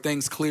done great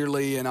things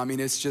clearly. And I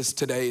mean, it's just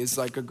today is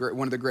like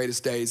one of the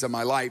greatest days of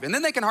my life. And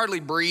then they can hardly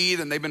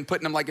breathe. And they've been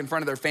putting them like in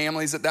front of their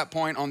families at that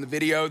point on the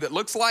video that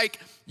looks like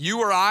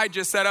you or I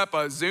just set up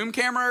a Zoom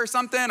camera or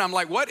something. I'm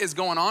like, what is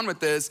going on with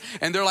this?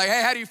 And they're like,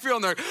 hey, how do you feel?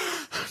 And they're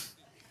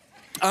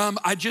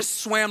I just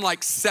swam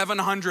like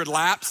 700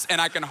 laps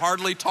and I can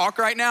hardly talk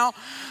right now,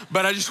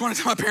 but I just want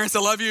to tell my parents I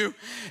love you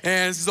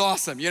and this is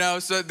awesome,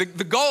 So the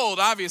gold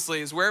obviously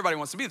is where everybody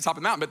wants to be, the top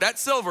of the mountain, but that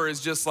silver is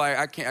just like,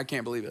 I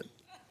can't believe it.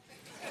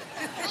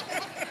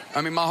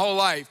 I mean, my whole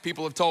life,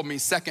 people have told me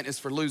 2nd is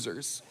for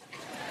losers.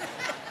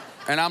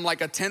 And I'm like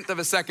 1/10 of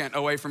a second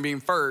away from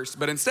being 1st,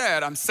 but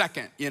instead I'm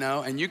 2nd,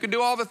 and you can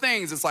do all the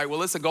things. It's like,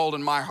 well, it's a gold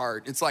in my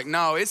heart. It's like,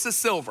 no, it's a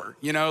silver,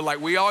 like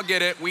we all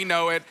get it. We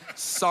know it.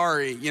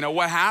 Sorry.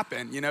 What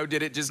happened?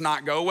 Did it just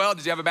not go well?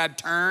 Did you have a bad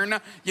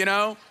turn?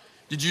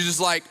 Did you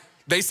just like,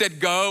 they said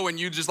go and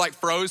you just like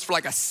froze for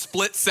like a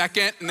split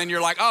second and then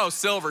you're like, oh,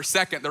 silver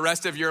 2nd the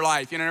rest of your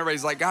life.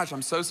 Everybody's like, gosh,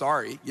 I'm so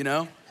sorry,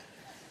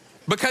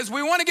 Because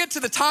we want to get to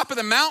the top of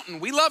the mountain.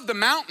 We love the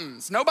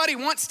mountains. Nobody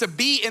wants to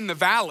be in the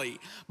valley.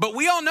 But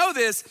we all know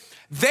this.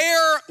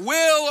 There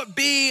will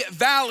be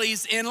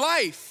valleys in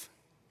life.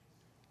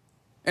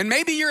 And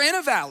maybe you're in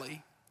a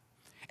valley.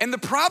 And the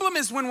problem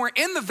is when we're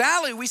in the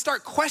valley, we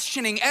start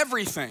questioning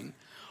everything.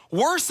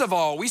 Worst of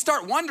all, we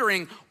start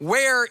wondering,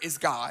 where is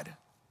God?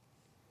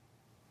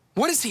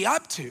 What is he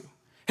up to?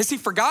 Has he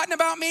forgotten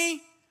about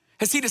me?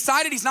 Has he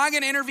decided he's not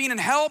going to intervene and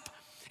help?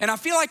 And I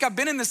feel like I've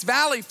been in this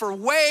valley for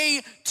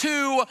way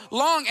too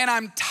long and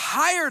I'm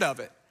tired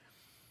of it.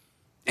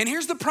 And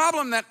here's the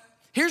problem, that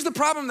here's the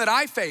problem that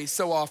I face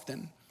so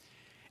often,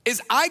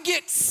 is I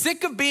get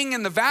sick of being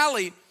in the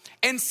valley,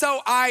 and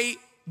so I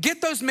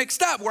get those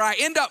mixed up where I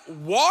end up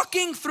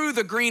walking through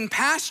the green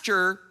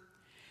pasture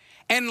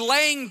and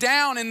laying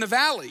down in the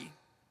valley.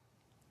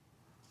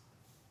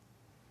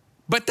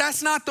 But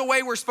that's not the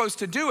way we're supposed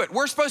to do it.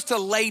 We're supposed to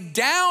lay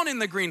down in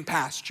the green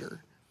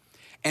pasture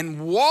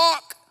and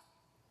walk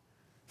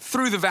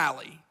through the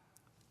valley.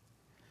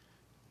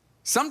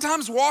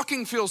 Sometimes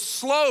walking feels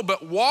slow,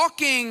 but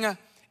walking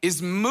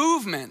is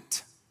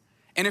movement.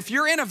 And if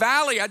you're in a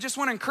valley, I just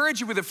want to encourage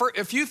you with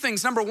a few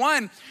things. Number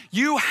one,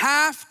 you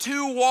have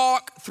to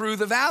walk through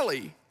the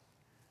valley.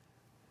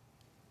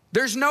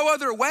 There's no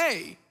other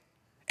way.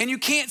 And you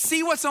can't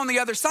see what's on the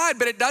other side,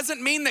 but it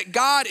doesn't mean that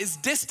God is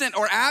distant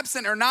or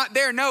absent or not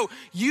there. No,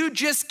 you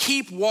just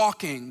keep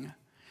walking.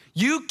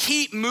 You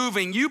keep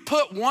moving. You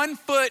put one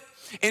foot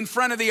in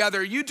front of the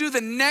other. You do the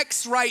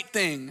next right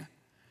thing.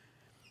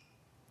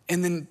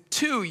 And then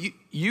two,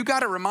 you got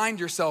to remind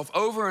yourself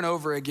over and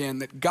over again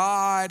that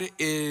God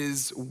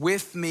is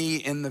with me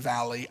in the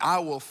valley. I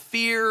will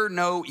fear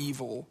no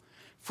evil,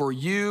 for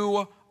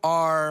you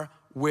are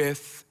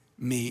with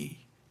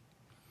me.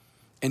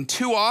 And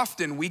too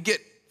often we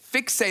get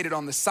fixated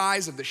on the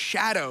size of the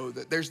shadow,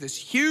 that there's this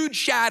huge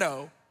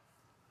shadow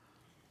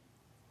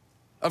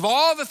of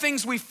all the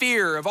things we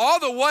fear, of all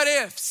the what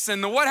ifs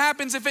and the what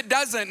happens if it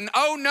doesn't, and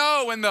oh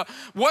no, and the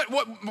what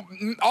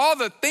all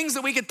the things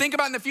that we could think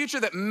about in the future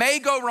that may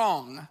go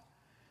wrong.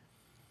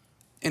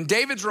 And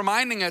David's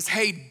reminding us,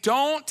 hey,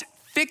 don't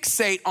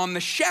fixate on the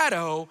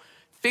shadow,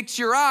 fix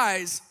your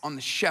eyes on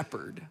the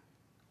shepherd.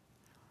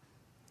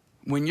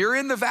 When you're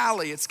in the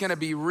valley, it's gonna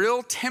be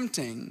real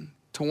tempting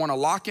to wanna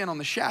lock in on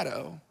the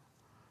shadow.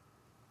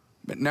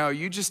 But no,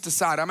 you just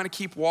decide, I'm gonna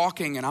keep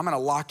walking and I'm gonna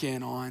lock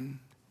in on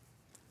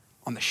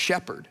the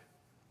shepherd.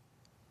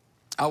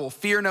 I will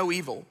fear no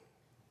evil,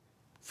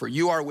 for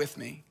you are with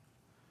me.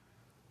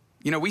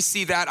 You know, we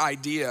see that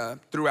idea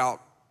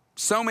throughout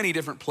so many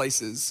different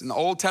places in the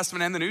Old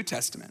Testament and the New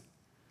Testament.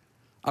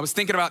 I was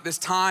thinking about this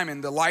time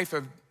in the life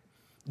of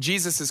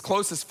Jesus'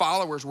 closest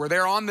followers where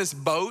they're on this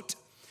boat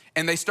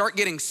and they start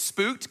getting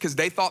spooked because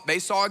they thought they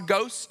saw a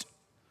ghost.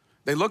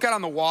 They look out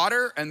on the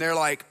water and they're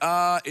like,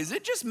 is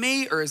it just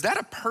me or is that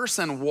a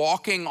person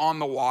walking on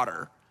the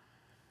water?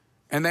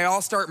 And they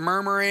all start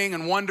murmuring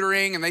and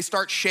wondering and they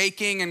start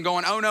shaking and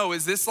going, oh no,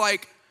 is this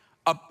like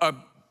a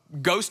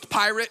ghost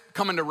pirate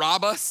coming to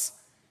rob us?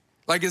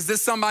 Like, is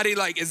this somebody,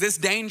 like, is this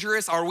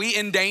dangerous? Are we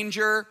in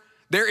danger?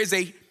 There is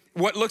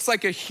what looks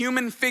like a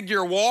human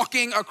figure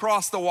walking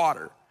across the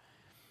water.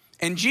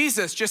 And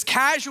Jesus just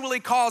casually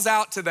calls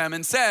out to them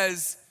and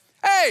says,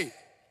 hey,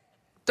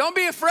 don't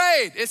be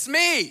afraid, it's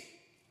me.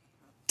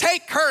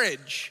 Take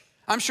courage.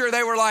 I'm sure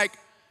they were like,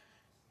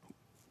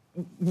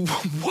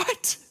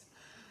 what?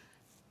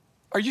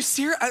 Are you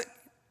serious?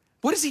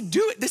 What does he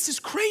do? This is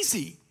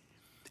crazy.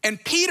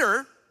 And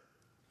Peter,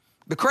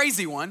 the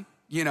crazy one,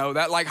 you know,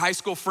 that like high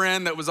school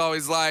friend that was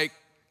always like,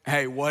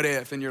 hey, what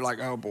if? And you're like,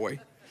 oh boy.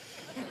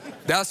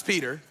 That's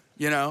Peter,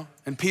 you know?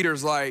 And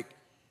Peter's like,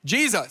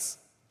 Jesus.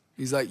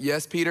 He's like,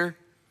 yes, Peter.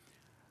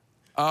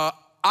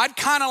 I'd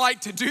kind of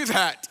like to do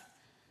that.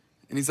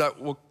 And he's like,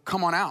 well,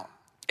 come on out.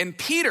 And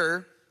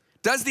Peter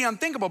does the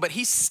unthinkable, but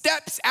he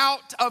steps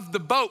out of the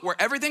boat where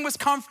everything was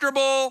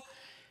comfortable.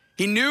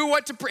 He knew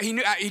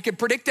he could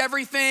predict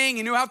everything.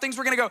 He knew how things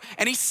were gonna go.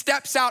 And he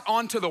steps out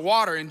onto the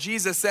water and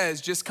Jesus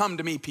says, just come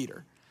to me,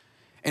 Peter.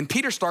 And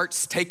Peter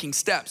starts taking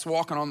steps,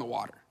 walking on the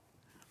water.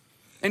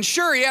 And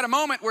sure, he had a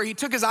moment where he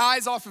took his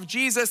eyes off of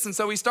Jesus and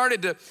so he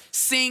started to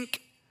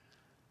sink.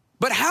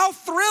 But how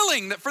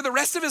thrilling that for the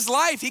rest of his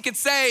life, he could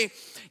say,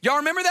 y'all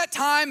remember that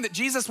time that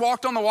Jesus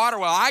walked on the water?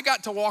 Well, I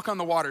got to walk on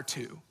the water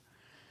too,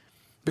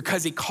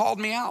 because he called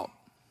me out.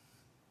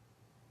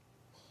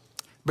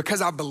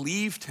 Because I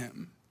believed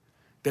him.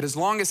 That as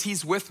long as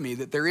he's with me,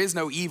 that there is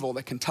no evil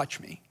that can touch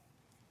me.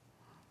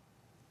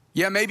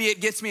 Yeah, maybe it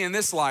gets me in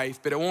this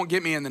life, but it won't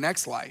get me in the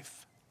next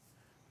life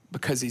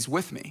because he's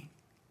with me.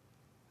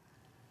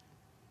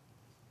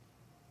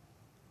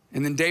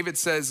 And then David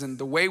says, and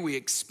the way we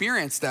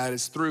experience that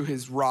is through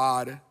his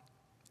rod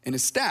and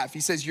his staff.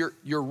 He says, your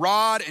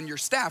rod and your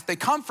staff, they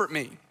comfort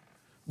me.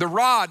 The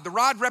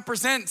rod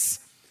represents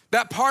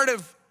that part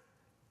of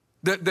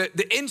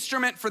the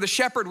instrument for the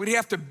shepherd would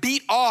have to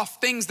beat off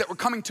things that were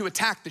coming to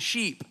attack the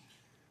sheep.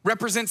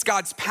 Represents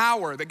God's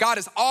power, that God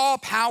is all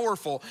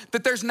powerful,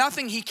 that there's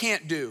nothing he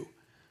can't do.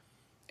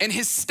 And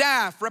his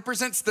staff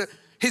represents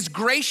his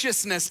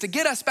graciousness to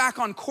get us back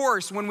on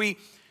course when we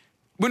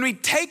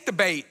take the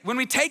bait, when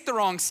we take the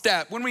wrong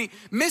step, when we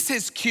miss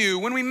his cue,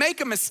 when we make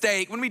a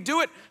mistake, when we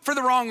do it for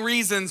the wrong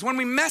reasons, when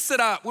we mess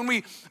it up, when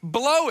we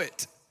blow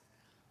it.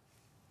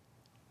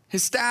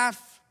 His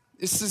staff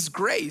is his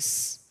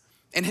grace.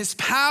 And his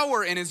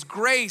power and his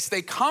grace,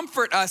 they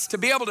comfort us to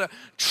be able to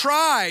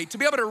try, to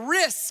be able to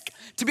risk,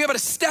 to be able to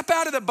step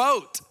out of the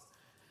boat.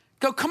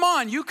 Go, come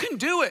on, you can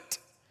do it.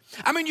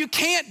 I mean, you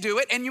can't do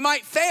it and you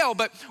might fail,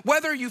 but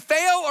whether you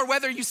fail or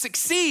whether you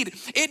succeed,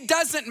 it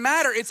doesn't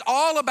matter. It's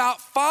all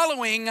about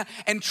following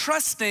and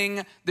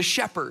trusting the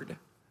shepherd.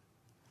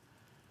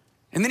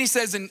 And then he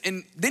says,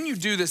 and then you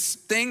do this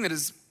thing that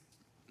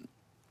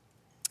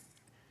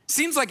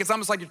seems like it's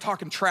almost like you're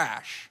talking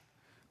trash.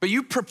 But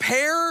you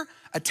prepare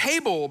a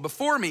table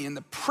before me in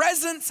the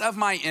presence of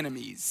my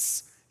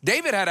enemies.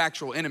 David had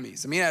actual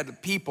enemies. I mean, he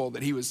had people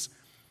that he was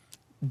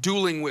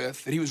dueling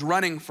with, that he was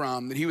running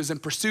from, that he was in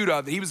pursuit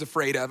of, that he was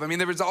afraid of. I mean,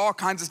 there was all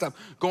kinds of stuff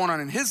going on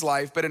in his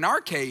life. But in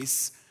our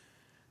case,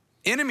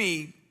 the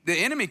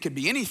enemy could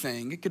be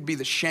anything. It could be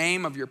the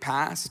shame of your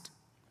past.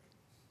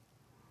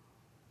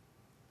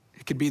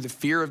 It could be the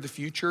fear of the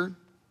future.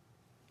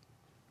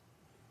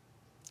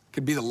 It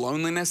could be the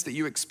loneliness that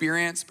you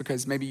experience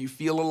because maybe you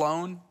feel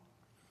alone.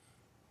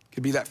 It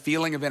could be that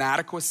feeling of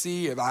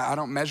inadequacy, of I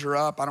don't measure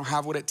up, I don't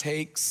have what it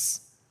takes.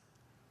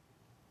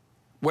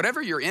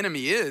 Whatever your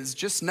enemy is,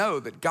 just know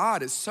that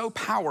God is so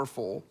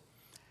powerful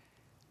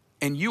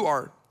and you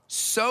are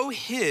so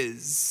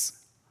his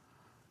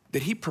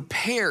that he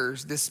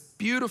prepares this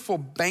beautiful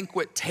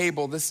banquet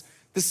table, this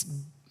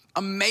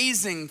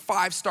amazing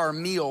 5-star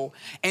meal,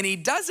 and he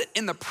does it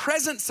in the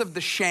presence of the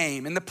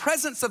shame, in the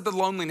presence of the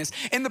loneliness,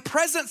 in the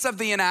presence of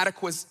the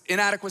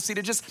inadequacy,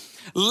 to just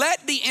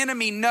let the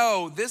enemy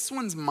know, this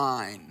one's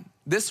mine,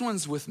 this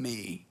one's with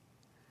me.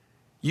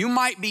 You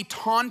might be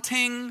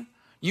taunting,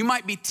 you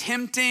might be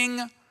tempting,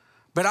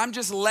 but I'm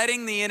just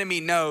letting the enemy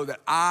know that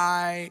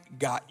I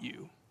got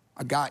you,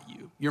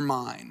 you're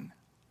mine.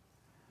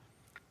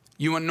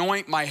 You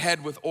anoint my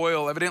head with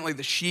oil. Evidently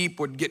the sheep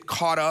would get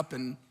caught up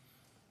in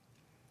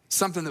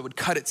something that would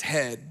cut its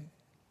head.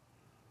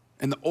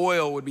 And the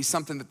oil would be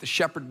something that the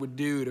shepherd would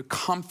do to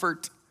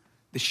comfort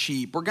the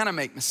sheep. We're gonna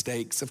make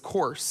mistakes, of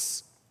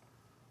course.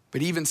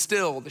 But even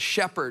still, the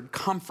shepherd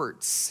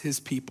comforts his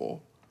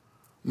people.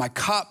 My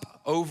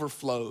cup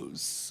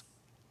overflows.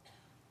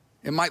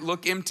 It might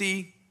look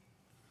empty.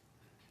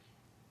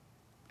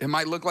 It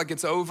might look like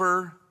it's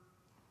over.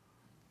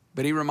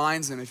 But he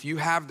reminds them, if you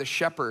have the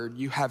shepherd,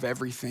 you have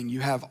everything.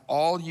 You have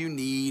all you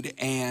need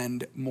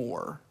and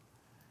more.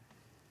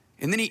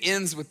 And then he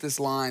ends with this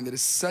line that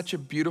is such a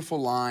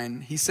beautiful line.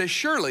 He says,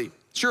 surely,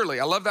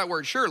 I love that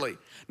word, surely.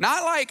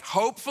 Not like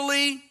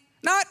hopefully,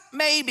 not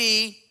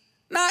maybe,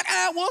 not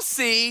we'll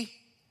see.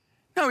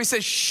 No, he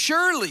says,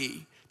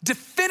 surely,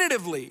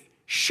 definitively,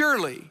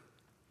 surely.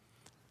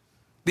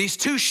 These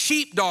two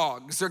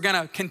sheepdogs are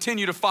gonna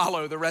continue to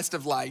follow the rest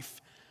of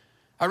life.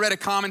 I read a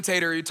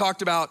commentator who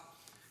talked about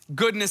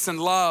goodness and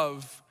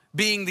love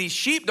being these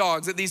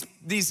sheepdogs, that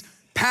these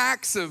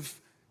packs of,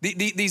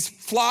 these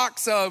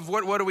flocks of,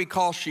 what do we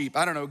call sheep?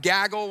 I don't know,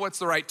 gaggle, what's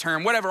the right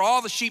term? Whatever,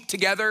 all the sheep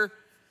together,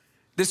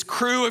 this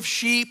crew of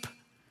sheep,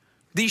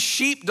 these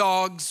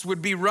sheepdogs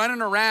would be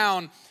running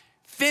around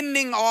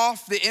fending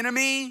off the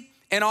enemy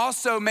and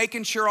also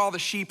making sure all the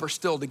sheep are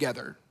still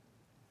together.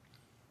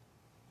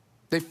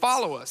 They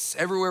follow us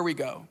everywhere we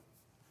go.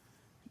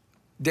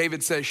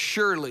 David says,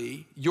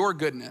 surely your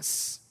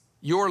goodness,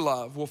 your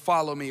love will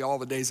follow me all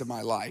the days of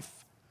my life.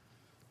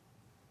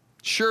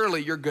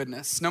 Surely your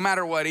goodness, no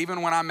matter what,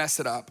 even when I mess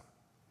it up,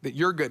 that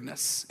your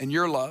goodness and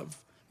your love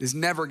is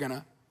never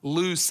gonna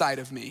lose sight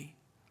of me.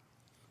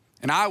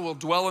 And I will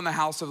dwell in the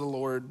house of the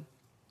Lord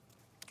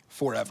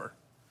forever.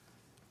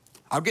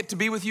 I'll get to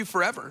be with you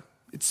forever.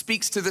 It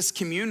speaks to this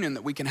communion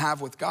that we can have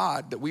with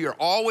God, that we are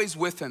always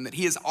with him, that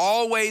he is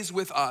always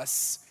with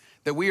us,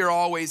 that we are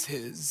always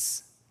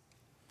his.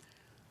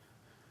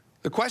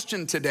 The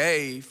question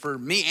today for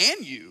me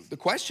and you, the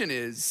question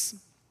is,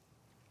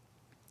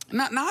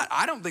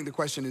 I don't think the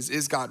question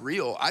is God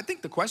real? I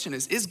think the question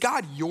is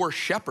God your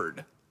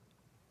shepherd?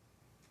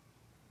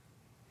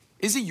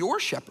 Is he your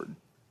shepherd?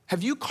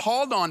 Have you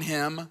called on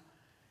him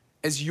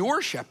as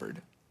your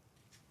shepherd?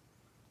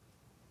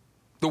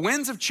 The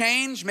winds of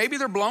change, maybe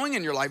they're blowing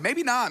in your life,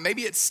 maybe not.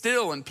 Maybe it's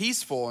still and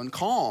peaceful and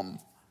calm.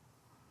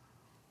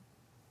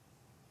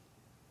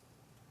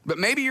 But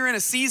maybe you're in a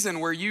season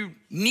where you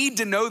need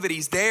to know that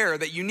he's there,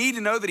 that you need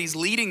to know that he's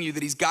leading you,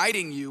 that he's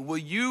guiding you. Will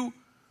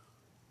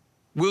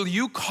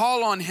you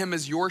call on him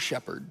as your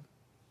shepherd?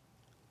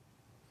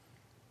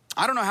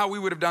 I don't know how we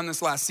would have done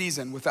this last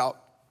season without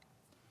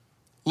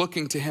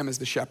looking to him as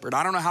the shepherd.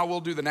 I don't know how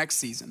we'll do the next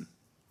season.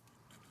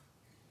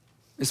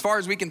 As far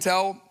as we can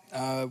tell,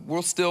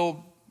 we'll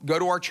still go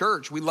to our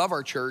church. We love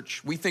our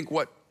church. We think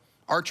what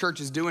our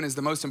church is doing is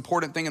the most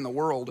important thing in the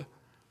world.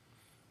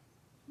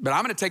 But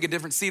I'm gonna take a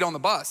different seat on the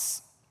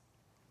bus.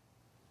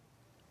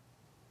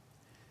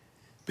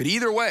 But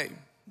either way,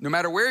 no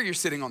matter where you're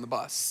sitting on the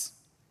bus,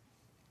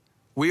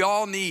 we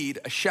all need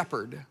a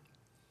shepherd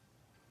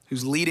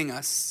who's leading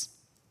us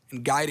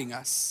and guiding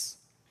us,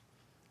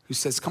 who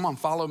says, come on,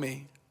 follow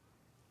me.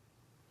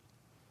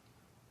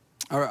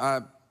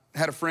 I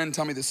had a friend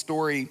tell me this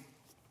story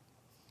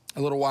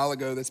a little while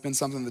ago that's been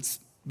something that's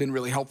been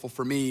really helpful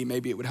for me.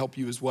 Maybe it would help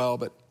you as well.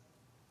 But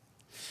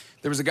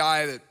there was a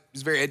guy that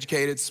was a very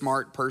educated,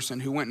 smart person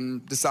who went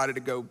and decided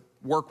to go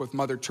work with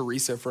Mother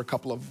Teresa for a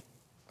couple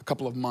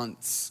of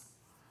months.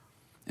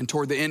 And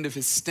toward the end of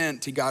his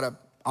stint, he got an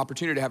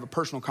opportunity to have a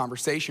personal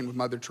conversation with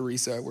Mother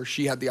Teresa where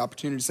she had the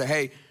opportunity to say,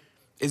 hey,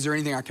 is there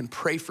anything I can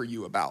pray for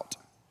you about?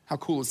 How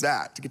cool is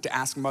that, to get to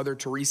ask Mother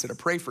Teresa to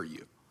pray for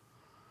you?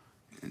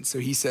 And so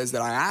he says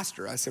that I asked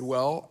her, I said,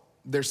 well,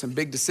 there's some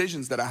big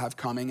decisions that I have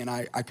coming and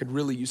I could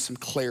really use some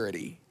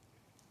clarity.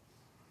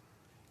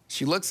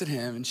 She looks at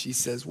him and she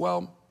says,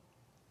 well,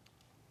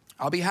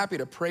 I'll be happy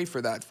to pray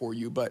for that for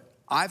you, but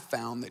I've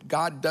found that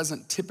God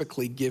doesn't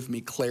typically give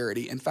me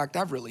clarity. In fact,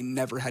 I've really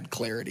never had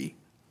clarity.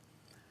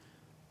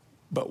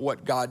 But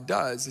what God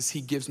does is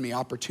he gives me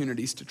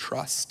opportunities to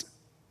trust.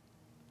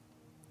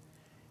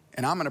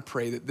 And I'm gonna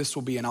pray that this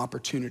will be an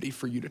opportunity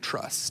for you to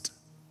trust,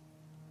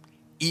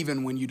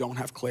 even when you don't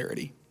have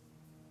clarity.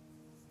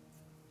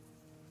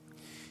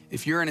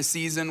 If you're in a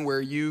season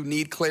where you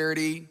need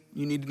clarity,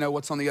 you need to know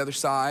what's on the other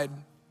side,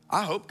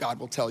 I hope God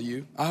will tell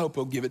you. I hope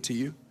he'll give it to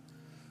you.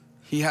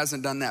 He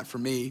hasn't done that for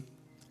me.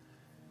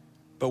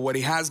 But what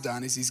he has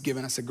done is he's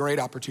given us a great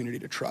opportunity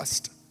to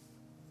trust.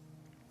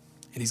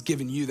 And he's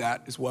given you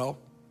that as well.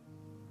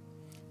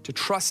 To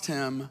trust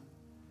him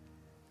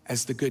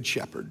as the good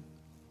shepherd.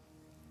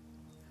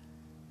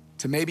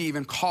 To maybe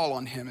even call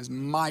on him as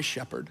my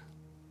shepherd.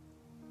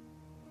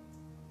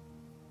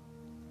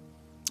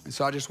 And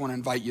so I just want to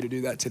invite you to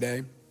do that today.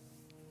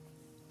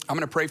 I'm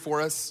going to pray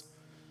for us.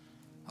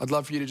 I'd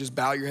love for you to just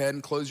bow your head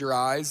and close your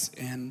eyes.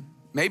 And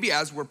maybe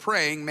as we're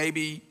praying,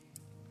 maybe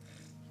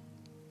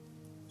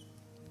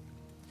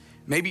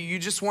you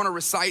just want to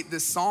recite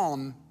this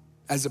psalm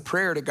as a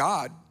prayer to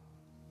God.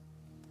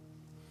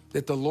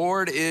 That the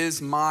Lord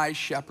is my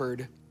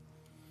shepherd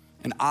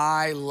and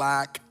I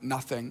lack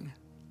nothing.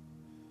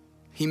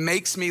 He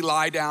makes me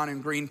lie down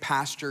in green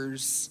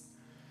pastures.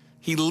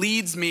 He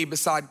leads me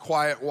beside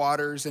quiet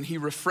waters and he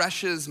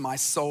refreshes my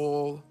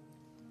soul.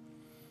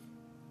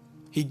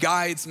 He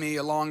guides me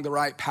along the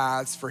right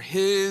paths for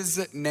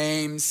his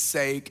name's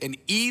sake. And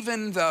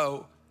even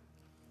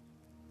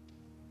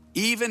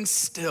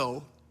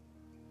still,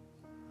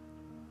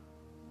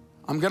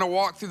 I'm gonna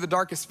walk through the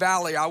darkest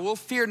valley. I will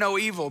fear no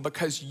evil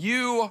because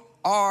you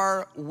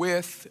are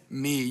with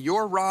me.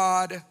 Your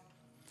rod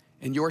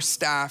and your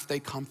staff, they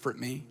comfort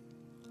me.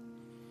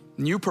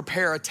 And you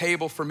prepare a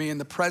table for me in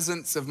the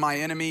presence of my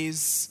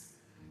enemies.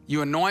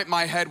 You anoint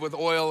my head with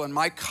oil and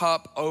my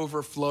cup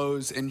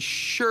overflows. And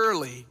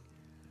surely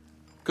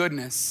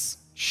goodness,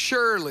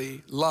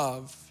 surely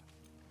love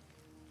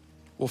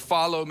will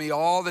follow me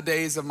all the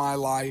days of my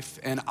life,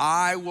 and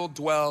I will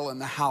dwell in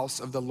the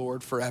house of the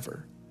Lord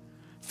forever.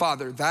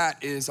 Father,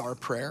 that is our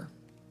prayer.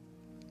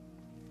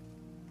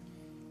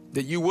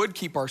 That you would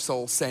keep our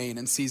soul sane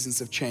in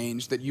seasons of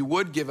change, that you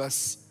would give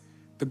us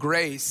the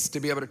grace to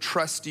be able to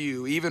trust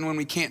you even when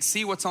we can't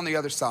see what's on the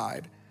other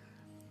side.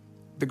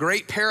 The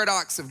great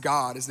paradox of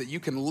God is that you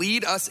can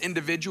lead us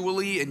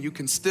individually and you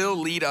can still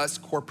lead us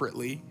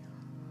corporately.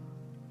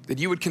 That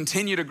you would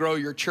continue to grow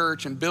your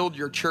church and build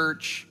your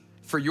church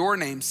for your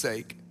name's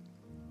sake.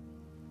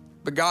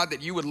 But God,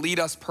 that you would lead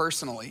us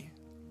personally.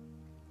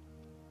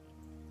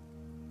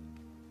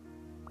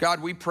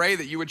 God, we pray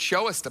that you would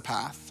show us the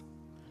path.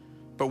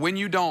 But when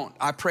you don't,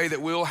 I pray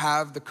that we'll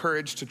have the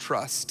courage to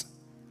trust,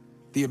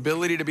 the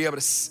ability to be able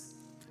to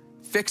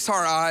fix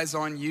our eyes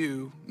on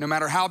you, no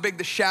matter how big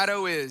the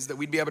shadow is, that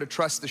we'd be able to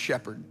trust the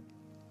shepherd.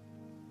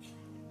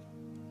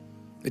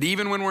 That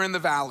even when we're in the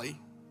valley,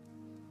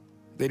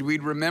 that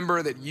we'd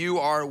remember that you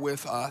are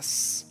with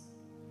us.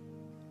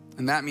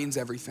 And that means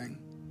everything.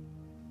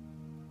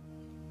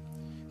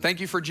 Thank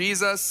you for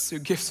Jesus, who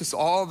gives us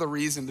all the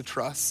reason to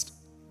trust.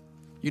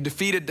 You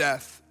defeated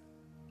death.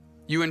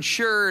 You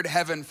ensured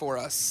heaven for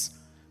us,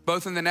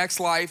 both in the next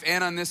life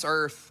and on this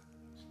earth.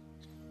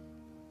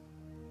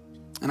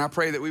 And I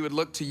pray that we would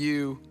look to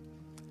you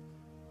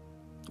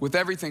with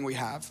everything we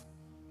have,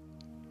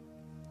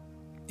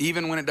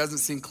 even when it doesn't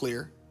seem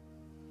clear.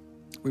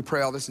 We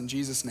pray all this in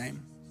Jesus'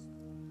 name.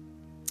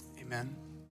 Amen.